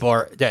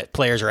that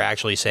players are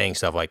actually saying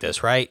stuff like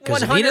this, right?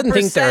 Because if he didn't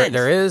think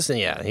there is,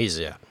 then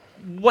he's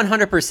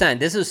 100%.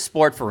 This is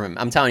sport for him.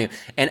 I'm telling you,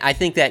 and I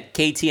think that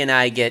KT and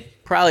I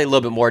get probably a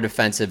little bit more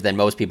defensive than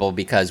most people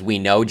because we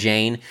know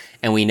Jane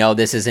and we know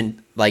this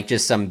isn't like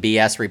just some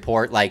BS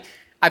report. Like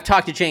I've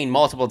talked to Jane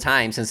multiple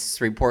times since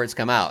this report's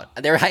come out.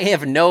 I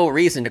have no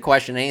reason to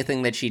question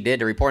anything that she did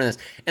to report on this.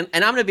 And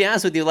I'm going to be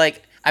honest with you,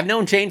 like, I've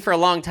known Jane for a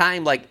long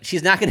time. Like,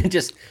 she's not going to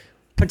just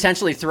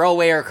potentially throw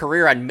away her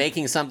career on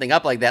making something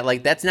up like that.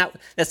 Like, that's not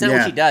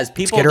what she does.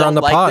 People Let's get her on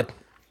the pod.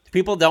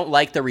 People don't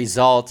like the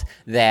result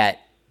that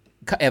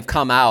have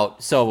come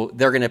out, so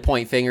they're going to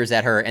point fingers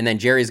at her, and then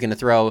Jerry's going to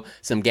throw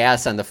some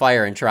gas on the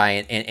fire and try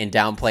and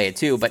downplay it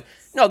too. But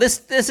no,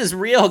 this is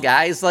real,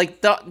 guys.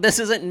 Like, this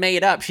isn't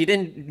made up. She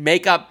didn't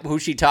make up who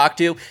she talked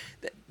to.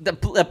 The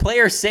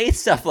players say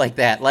stuff like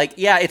that. Like,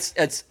 yeah,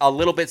 it's a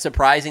little bit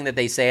surprising that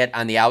they say it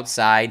on the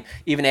outside,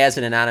 even as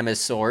an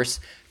anonymous source,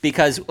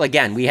 because,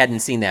 again, we hadn't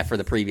seen that for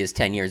the previous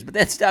 10 years. But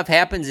that stuff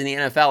happens in the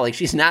NFL. Like,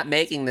 she's not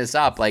making this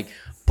up. Like,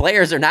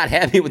 players are not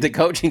happy with the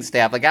coaching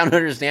staff. Like, I don't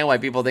understand why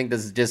people think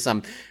this is just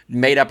some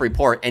made-up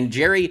report. And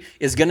Jerry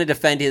is going to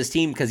defend his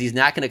team because he's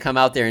not going to come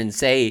out there and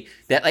say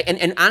that. Like,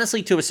 and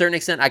honestly, to a certain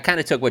extent, I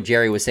kind of took what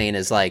Jerry was saying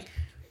as like,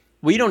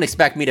 well, you don't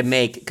expect me to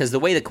make, because the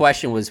way the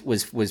question was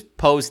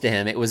posed to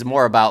him, it was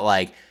more about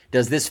like,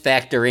 does this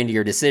factor into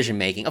your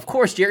decision-making? Of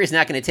course, Jerry's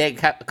not going to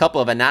take a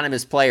couple of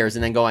anonymous players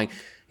and then going,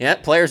 yeah,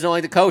 players don't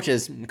like the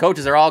coaches. The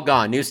coaches are all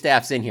gone. New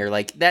staff's in here.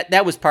 Like,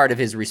 that was part of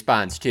his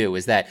response too,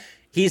 is that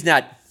he's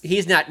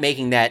not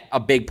making that a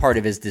big part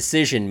of his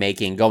decision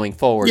making going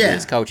forward with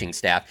his coaching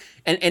staff,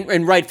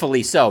 and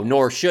rightfully so.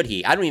 Nor should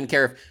he. I don't even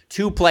care if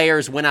 2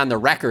 players went on the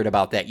record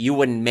about that. You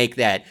wouldn't make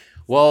that.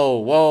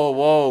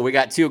 Whoa! We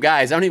got 2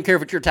 guys. I don't even care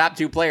if it's your top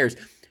 2 players.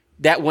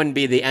 That wouldn't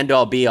be the end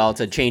all be all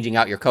to changing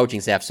out your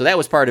coaching staff. So that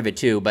was part of it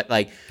too. But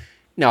like,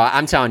 no,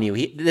 I'm telling you,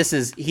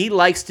 he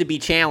likes to be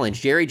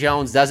challenged. Jerry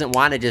Jones doesn't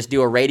want to just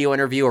do a radio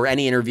interview or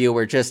any interview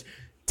where just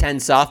 10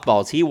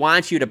 softballs. He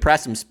wants you to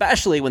press him,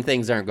 especially when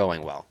things aren't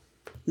going well.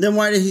 Then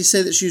why did he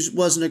say that she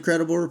wasn't a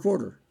credible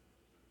reporter?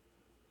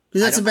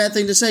 Because that's a bad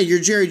thing to say.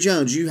 You're Jerry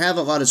Jones. You have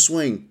a lot of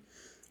swing.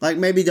 Like,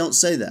 maybe don't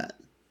say that.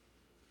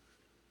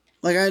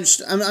 Like, I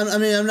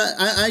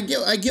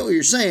get what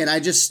you're saying. I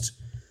just,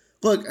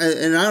 look,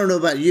 and I don't know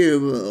about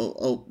you,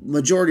 a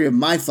majority of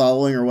my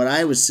following or what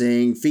I was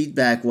seeing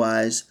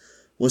feedback-wise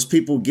was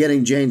people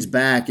getting Jane's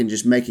back and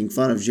just making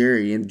fun of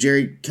Jerry. And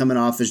Jerry coming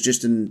off as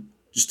just an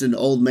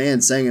old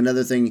man saying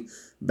another thing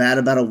bad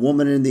about a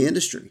woman in the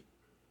industry.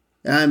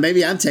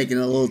 Maybe I'm taking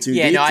it a little too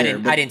deep. Yeah, no, I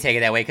didn't take it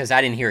that way because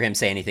I didn't hear him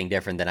say anything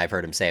different than I've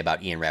heard him say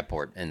about Ian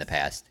Rappaport in the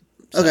past.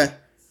 So. Okay,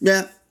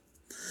 yeah,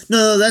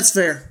 no, that's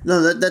fair.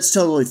 No, that's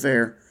totally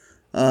fair.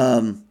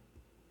 Well,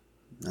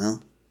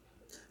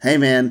 hey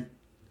man,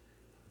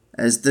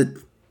 as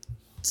the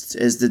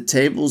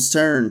tables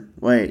turn.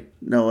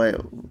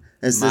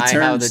 As the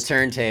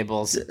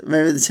turntables.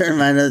 Maybe the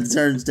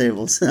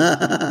turntables.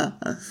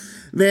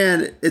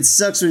 Man, it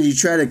sucks when you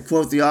try to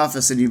quote The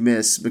Office and you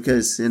miss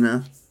because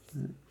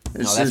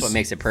that's what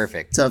makes it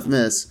perfect. Tough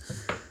miss.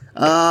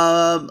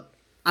 I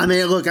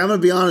mean, look, I'm going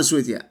to be honest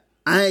with you.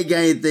 I ain't got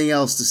anything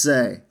else to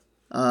say.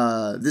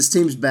 This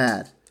team's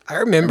bad. I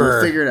remember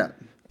we'll figure it out.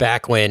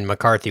 Back when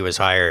McCarthy was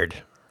hired,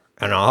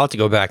 and I'll have to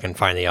go back and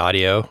find the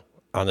audio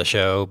on the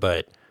show,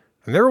 but I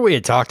remember we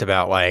had talked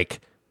about, like,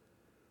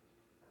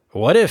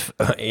 what if,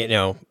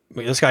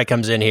 this guy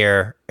comes in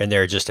here and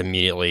they're just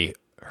immediately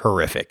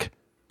horrific.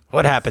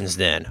 What happens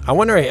then? I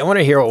want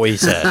to hear what we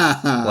said.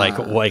 like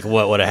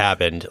what would have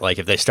happened? Like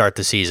if they start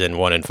the season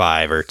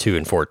 1-5 or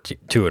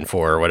 2-4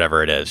 or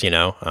whatever it is, And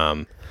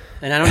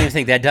I don't even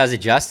think that does it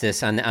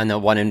justice on the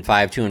 1-5,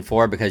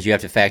 2-4, because you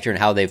have to factor in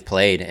how they've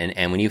played,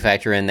 and when you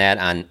factor in that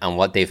on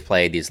what they've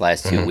played these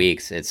last 2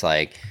 weeks, it's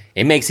like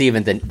it makes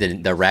even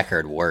the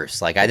record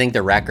worse. Like I think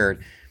their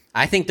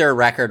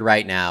record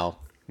right now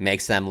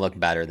makes them look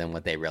better than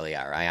what they really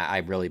are. I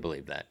really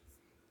believe that.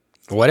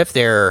 What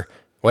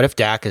if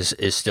Dak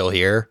is still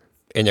here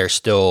and they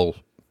still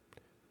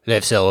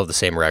have the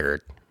same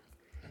record?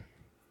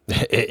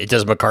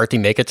 Does McCarthy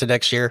make it to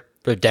next year?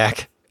 If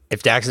Dak's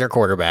their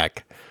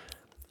quarterback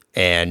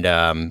and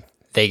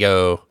they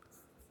go,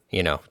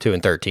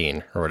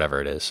 2-13 or whatever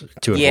it is,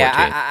 2-14.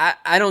 Yeah,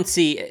 I don't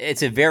see.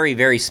 It's a very,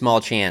 very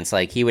small chance.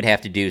 Like he would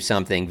have to do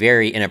something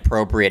very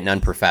inappropriate and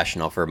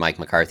unprofessional for Mike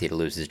McCarthy to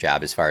lose his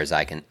job. As far as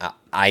I can,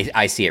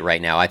 I see it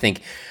right now. I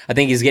think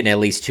he's getting at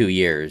least 2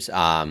 years.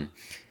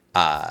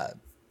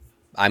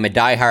 I'm a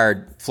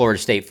diehard Florida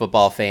State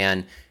football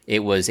fan. It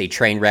was a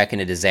train wreck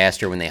and a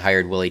disaster when they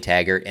hired Willie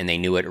Taggart, and they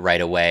knew it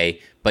right away.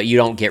 But you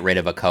don't get rid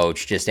of a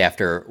coach just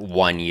after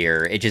 1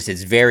 year. It's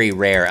very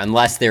rare,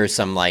 unless there's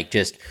some like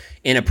just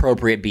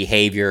inappropriate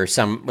behavior,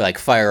 some like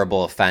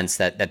fireable offense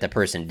that the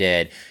person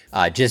did.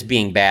 Just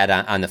being bad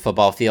on the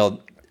football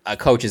field, a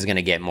coach is going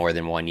to get more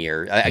than 1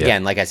 year.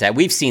 Again, like I said,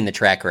 we've seen the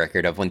track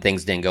record of when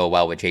things didn't go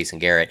well with Jason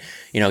Garrett.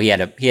 He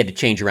had to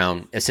change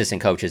around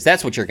assistant coaches.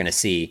 That's what you're going to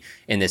see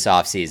in this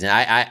offseason.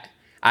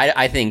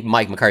 I think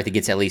Mike McCarthy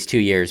gets at least 2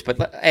 years.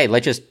 But hey,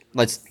 let's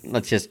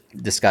just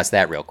discuss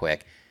that real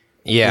quick.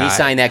 Yeah, when he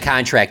signed that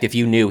contract, if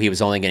you knew he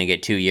was only going to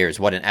get 2 years,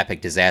 what an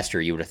epic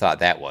disaster you would have thought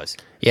that was.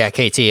 Yeah,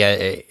 KT,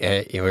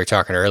 we were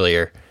talking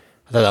earlier.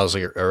 I thought that was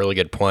a really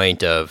good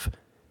point of.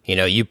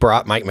 You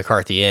brought Mike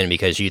McCarthy in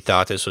because you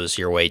thought this was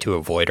your way to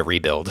avoid a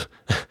rebuild.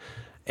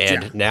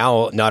 And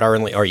now, not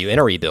only are you in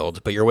a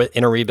rebuild, but you're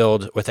in a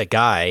rebuild with a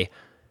guy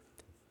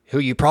who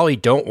you probably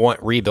don't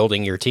want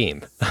rebuilding your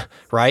team,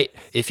 right?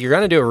 If you're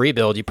going to do a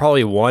rebuild, you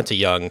probably want a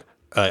young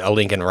a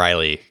Lincoln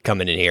Riley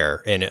coming in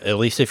here. And at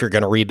least if you're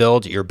going to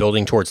rebuild, you're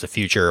building towards the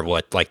future of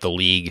what like the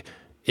league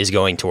is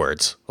going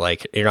towards.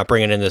 Like you're not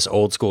bringing in this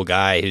old school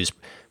guy who's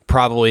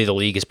probably the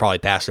league is probably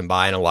passing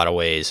by in a lot of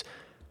ways,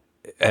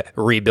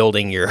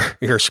 rebuilding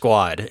your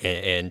squad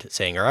and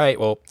saying, all right,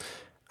 well,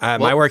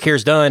 my work here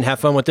is done. Have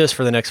fun with this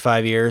for the next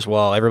 5 years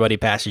while everybody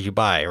passes you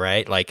by,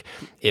 right? Like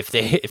if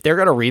they're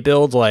going to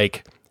rebuild,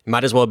 like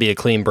might as well be a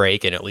clean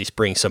break and at least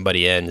bring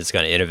somebody in that's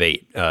going to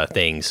innovate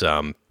things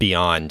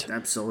beyond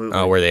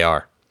absolutely where they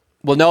are.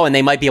 Well, no, and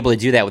they might be able to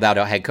do that without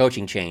a head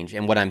coaching change.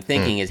 And what I'm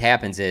thinking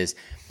happens is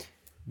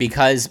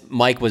because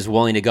Mike was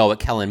willing to go with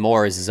Kellen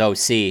Moore as his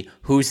OC,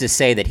 who's to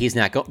say that he's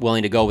not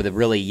willing to go with a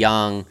really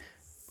young,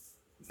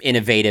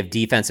 innovative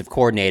defensive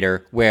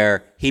coordinator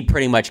where he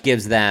pretty much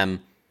gives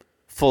them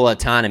full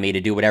autonomy to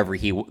do whatever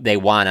they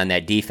want on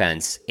that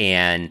defense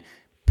and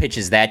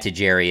pitches that to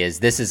Jerry as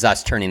this is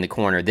us turning the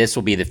corner. This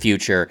will be the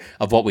future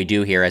of what we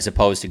do here, as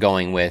opposed to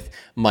going with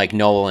Mike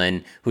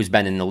Nolan, who's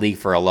been in the league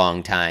for a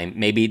long time.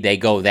 Maybe they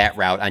go that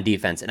route on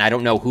defense. And I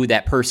don't know who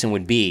that person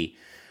would be,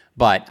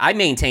 but I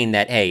maintain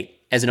that, hey,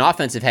 as an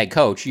offensive head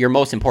coach, your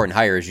most important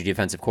hire is your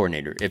defensive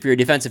coordinator. If you're a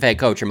defensive head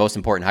coach, your most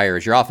important hire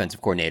is your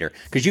offensive coordinator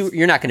because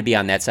you're not going to be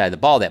on that side of the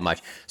ball that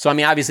much. So, I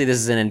mean, obviously this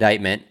is an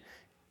indictment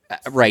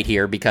right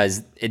here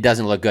because it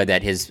doesn't look good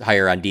that his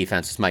hire on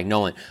defense was Mike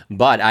Nolan.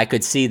 But I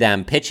could see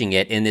them pitching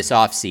it in this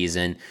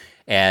offseason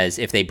as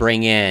if they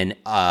bring in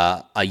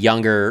a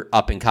younger,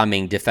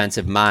 up-and-coming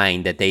defensive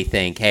mind that they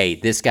think, hey,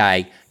 this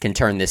guy can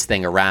turn this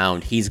thing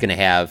around. He's going to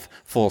have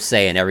full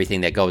say in everything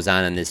that goes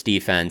on in this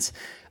defense.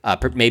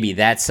 Maybe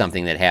that's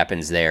something that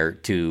happens there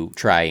to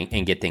try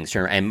and get things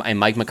turned. And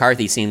Mike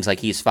McCarthy seems like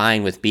he's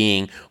fine with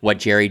being what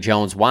Jerry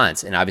Jones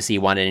wants. And obviously he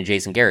wanted in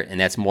Jason Garrett. And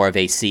that's more of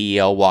a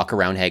CEO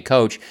walk-around head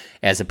coach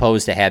as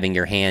opposed to having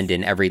your hand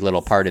in every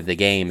little part of the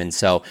game. And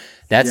so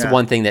that's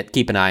one thing that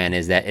keep an eye on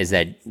is that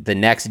the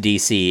next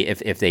DC,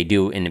 if they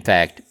do, in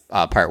fact,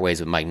 part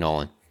ways with Mike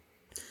Nolan.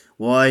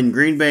 Well, in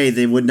Green Bay,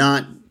 they would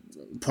not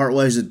part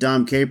ways with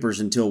Dom Capers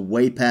until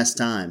way past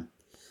time.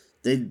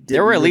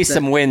 There were at least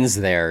some wins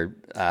there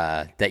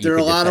that you could defend. There are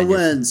a lot of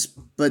wins,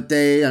 but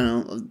they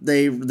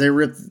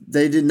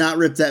did not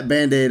rip that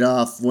Band-Aid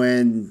off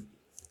when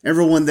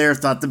everyone there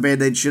thought the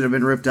Band-Aid should have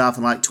been ripped off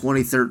in like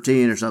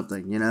 2013 or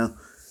something, and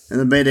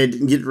the Band-Aid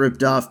didn't get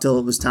ripped off till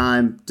it was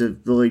time to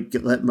really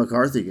let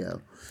McCarthy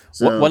go.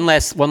 So one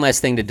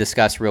last thing to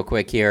discuss real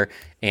quick here,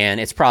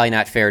 and it's probably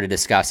not fair to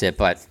discuss it,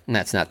 but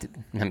let's not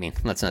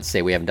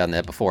say we haven't done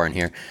that before in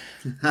here.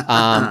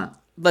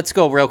 Let's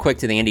go real quick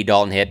to the Andy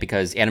Dalton hit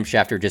because Adam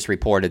Schefter just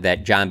reported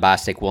that John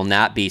Bostic will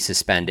not be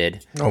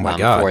suspended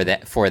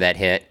for that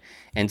hit.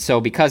 And so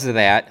because of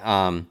that,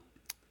 I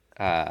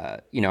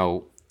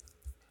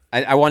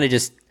want to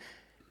just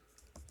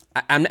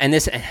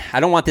I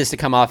don't want this to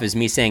come off as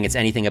me saying it's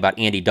anything about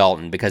Andy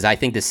Dalton because I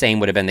think the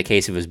same would have been the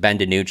case if it was Ben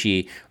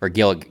DiNucci or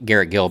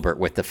Garrett Gilbert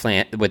with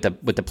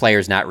the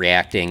players not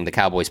reacting, the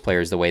Cowboys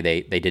players the way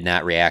they did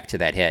not react to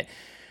that hit.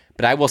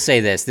 But I will say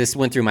this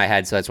went through my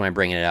head, so that's why I'm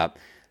bringing it up.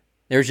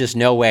 There's just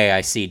no way I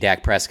see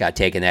Dak Prescott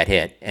taking that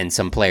hit and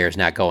some players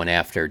not going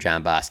after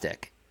John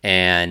Bostic.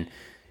 And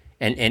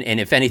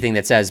if anything,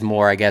 that says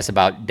more, I guess,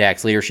 about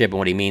Dak's leadership and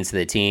what he means to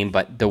the team.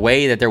 But the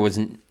way that there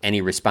wasn't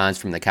any response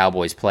from the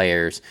Cowboys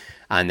players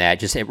on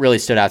that, it really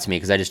stood out to me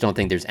because I just don't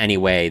think there's any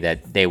way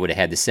that they would have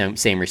had the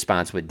same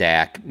response with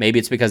Dak. Maybe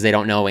it's because they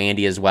don't know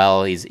Andy as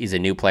well. He's a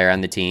new player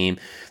on the team.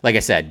 Like I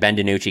said, Ben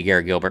DiNucci,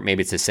 Garrett Gilbert,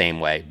 maybe it's the same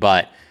way.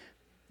 But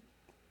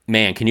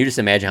man, can you just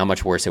imagine how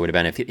much worse it would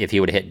have been if he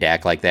would have hit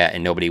Dak like that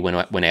and nobody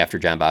went after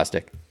John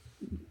Bostic?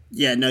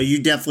 Yeah, no,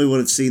 you definitely would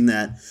have seen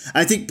that.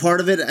 I think part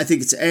of it,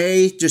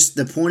 it's just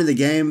the point of the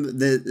game,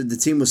 the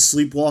team was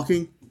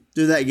sleepwalking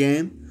through that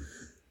game.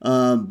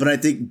 But I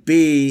think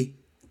B,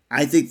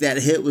 I think that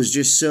hit was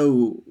just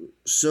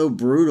so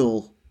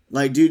brutal.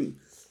 Like, dude,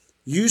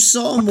 you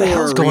saw what more. What the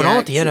hell's going on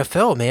with the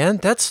NFL, man?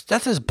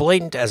 That's as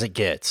blatant as it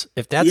gets.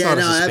 If that's not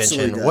a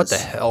suspension, what the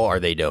hell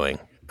are they doing?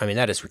 I mean,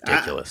 that is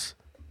ridiculous.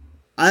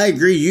 I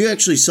agree. You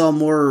actually saw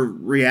more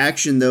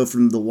reaction, though,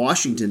 from the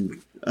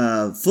Washington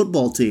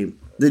football team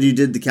than you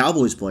did the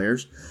Cowboys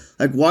players.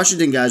 Like,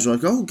 Washington guys were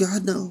like, oh,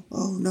 God, no.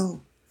 Oh,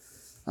 no.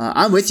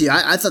 I'm with you.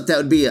 I thought that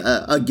would be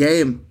a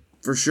game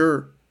for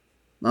sure.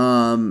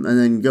 And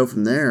then go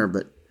from there.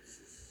 But,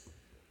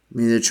 I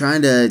mean, they're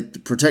trying to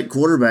protect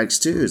quarterbacks,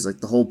 too. It's like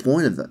the whole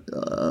point of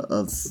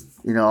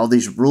all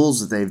these rules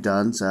that they've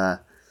done. So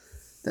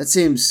that's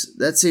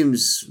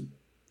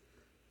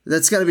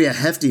got to be a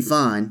hefty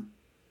fine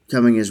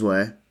coming his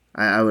way,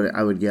 I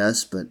would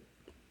guess, but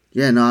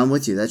yeah, no, I'm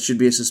with you. That should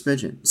be a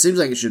suspension. Seems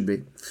like it should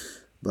be,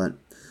 but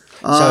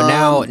so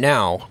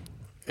now,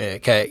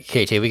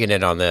 KT, we can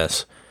end on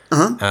this.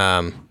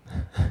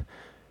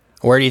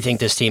 Where do you think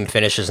this team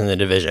finishes in the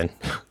division?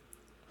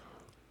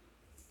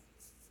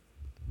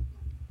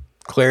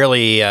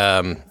 Clearly,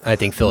 I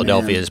think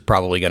Philadelphia is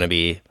probably going to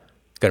be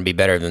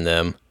better than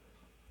them.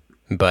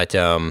 But,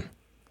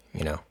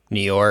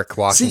 New York,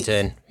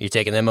 Washington, you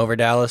taking them over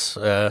Dallas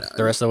the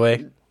rest of the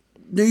way?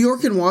 New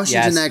York and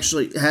Washington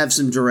actually have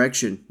some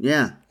direction.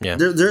 Yeah.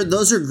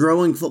 Those are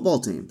growing football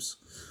teams.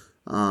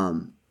 I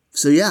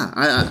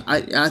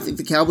think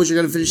the Cowboys are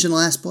going to finish in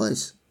last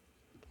place.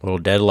 A little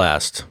dead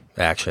last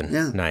action.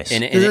 Yeah. Nice.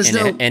 In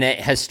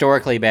a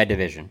historically bad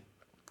division.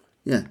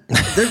 Yeah.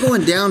 They're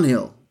going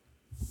downhill.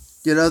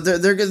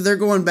 They're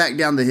going back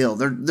down the hill.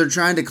 They're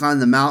trying to climb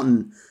the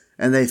mountain,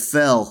 and they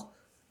fell,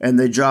 and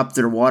they dropped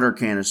their water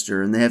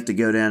canister, and they have to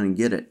go down and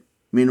get it.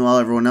 Meanwhile,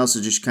 everyone else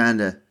is just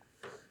kind of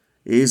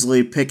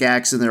easily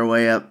pickaxing their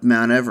way up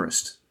Mount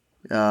Everest.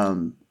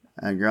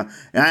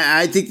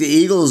 I think the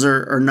Eagles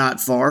are not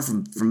far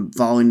from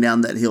falling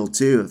down that hill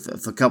too.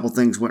 If a couple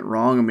things went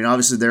wrong, I mean,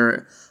 obviously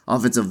their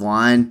offensive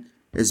line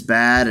is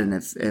bad, and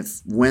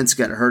if Wentz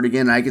got hurt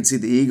again, I could see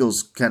the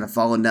Eagles kind of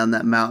falling down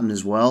that mountain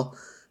as well.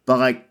 But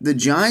like the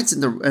Giants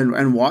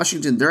and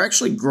Washington, they're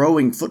actually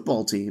growing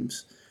football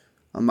teams.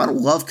 I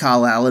don't love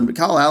Kyle Allen, but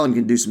Kyle Allen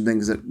can do some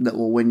things that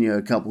will win you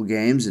a couple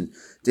games. And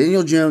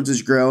Daniel Jones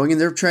is growing,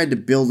 and they're trying to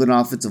build an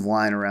offensive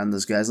line around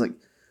those guys. Like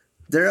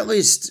they're at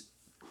least.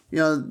 They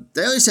at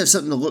least have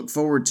something to look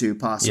forward to,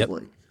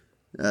 possibly.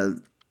 Yep.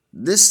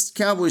 This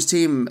Cowboys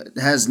team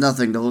has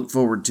nothing to look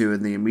forward to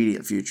in the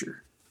immediate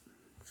future.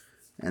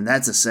 And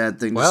that's a sad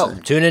thing to say. Well,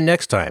 tune in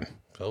next time.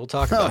 We'll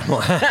talk about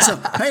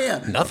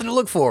nothing to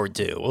look forward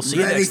to. We'll see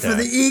you next time.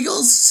 Ready for the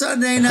Eagles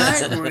Sunday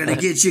night? We're going to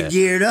get you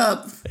geared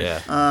up.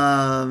 Yeah.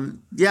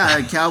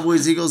 A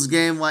Cowboys-Eagles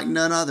game like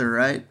none other,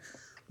 right?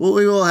 Well,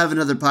 we will have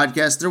another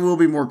podcast. There will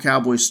be more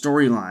Cowboys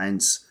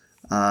storylines.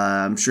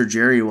 I'm sure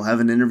Jerry will have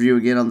an interview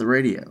again on the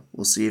radio.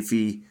 We'll see if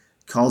he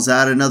calls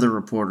out another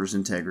reporter's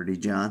integrity,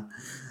 John.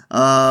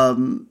 I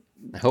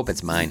hope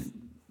it's mine.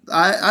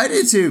 I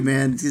do too,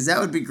 man, because that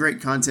would be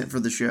great content for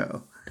the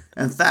show.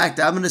 In fact,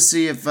 I'm going to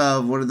see if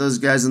one of those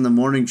guys on the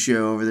morning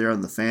show over there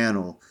on the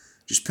fan will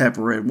just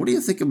pepper in. What do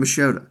you think of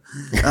Machota?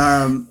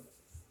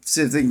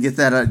 See if they can get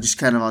that just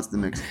kind of onto the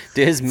mix.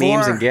 Do his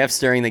memes and GIFs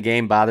during the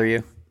game bother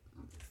you?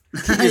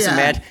 Can you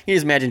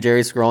just imagine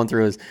Jerry scrolling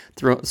through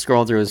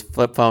his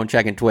flip phone,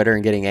 checking Twitter,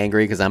 and getting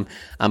angry because I'm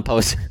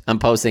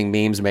posting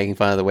memes making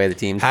fun of the way the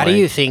team's playing? How do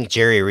you think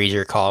Jerry reads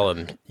your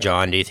column,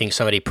 John? Do you think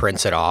somebody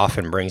prints it off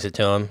and brings it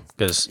to him?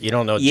 Because you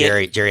don't know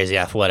Jerry has the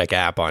Athletic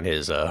app on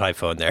his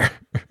iPhone there.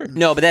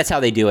 No, but that's how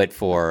they do it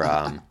for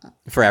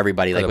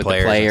everybody, like with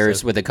the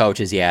players, with the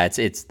coaches. Yeah,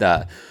 it's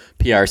the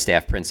PR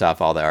staff prints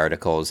off all the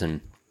articles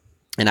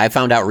and I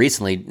found out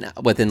recently,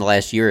 within the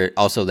last year,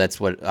 also that's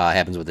what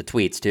happens with the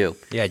tweets too.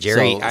 Yeah,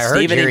 Jerry. So I heard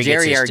Steven and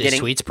Jerry are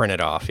getting tweets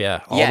printed off.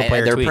 Yeah, all the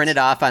player they're tweets. Printed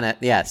off on it.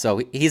 Yeah,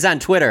 so he's on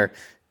Twitter.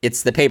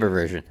 It's the paper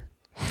version.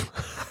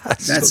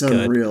 That's so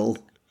unreal.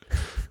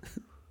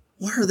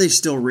 Why are they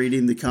still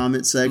reading the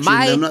comment section?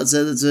 I'm not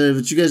saying that's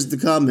but you guys at the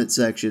comment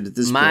section at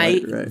this point.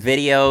 My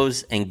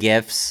videos and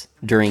GIFs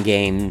during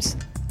games,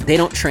 they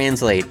don't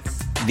translate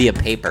via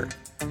paper.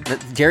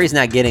 Jerry's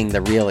not getting the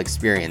real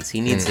experience.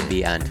 He needs to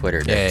be on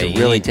Twitter to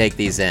really take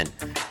these in.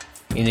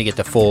 You need to get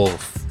the full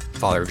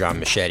Father John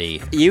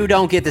Machete. You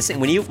don't get this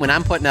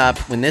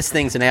when this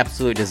thing's an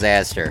absolute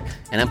disaster,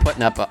 and I'm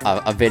putting up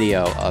a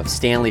video of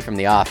Stanley from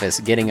The Office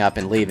getting up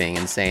and leaving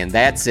and saying,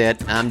 "That's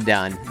it, I'm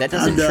done." That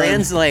doesn't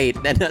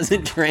translate. That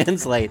doesn't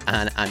translate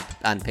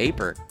on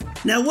paper.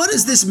 Now, what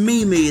is this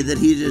meme that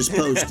he just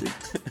posted?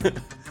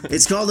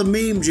 It's called a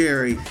meme,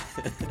 Jerry.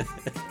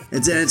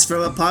 It's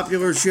from a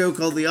popular show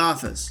called The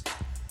Office.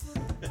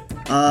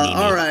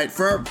 All right,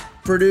 for our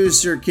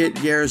producer, Kit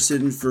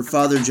Garrison, for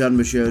Father John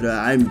Machota,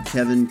 I'm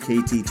Kevin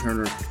KT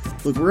Turner.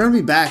 Look, we're going to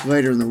be back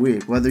later in the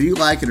week, whether you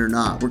like it or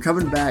not. We're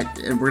coming back,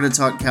 and we're going to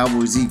talk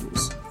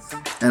Cowboys-Eagles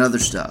and other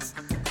stuff.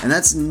 And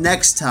that's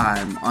next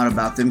time on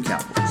About Them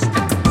Cowboys.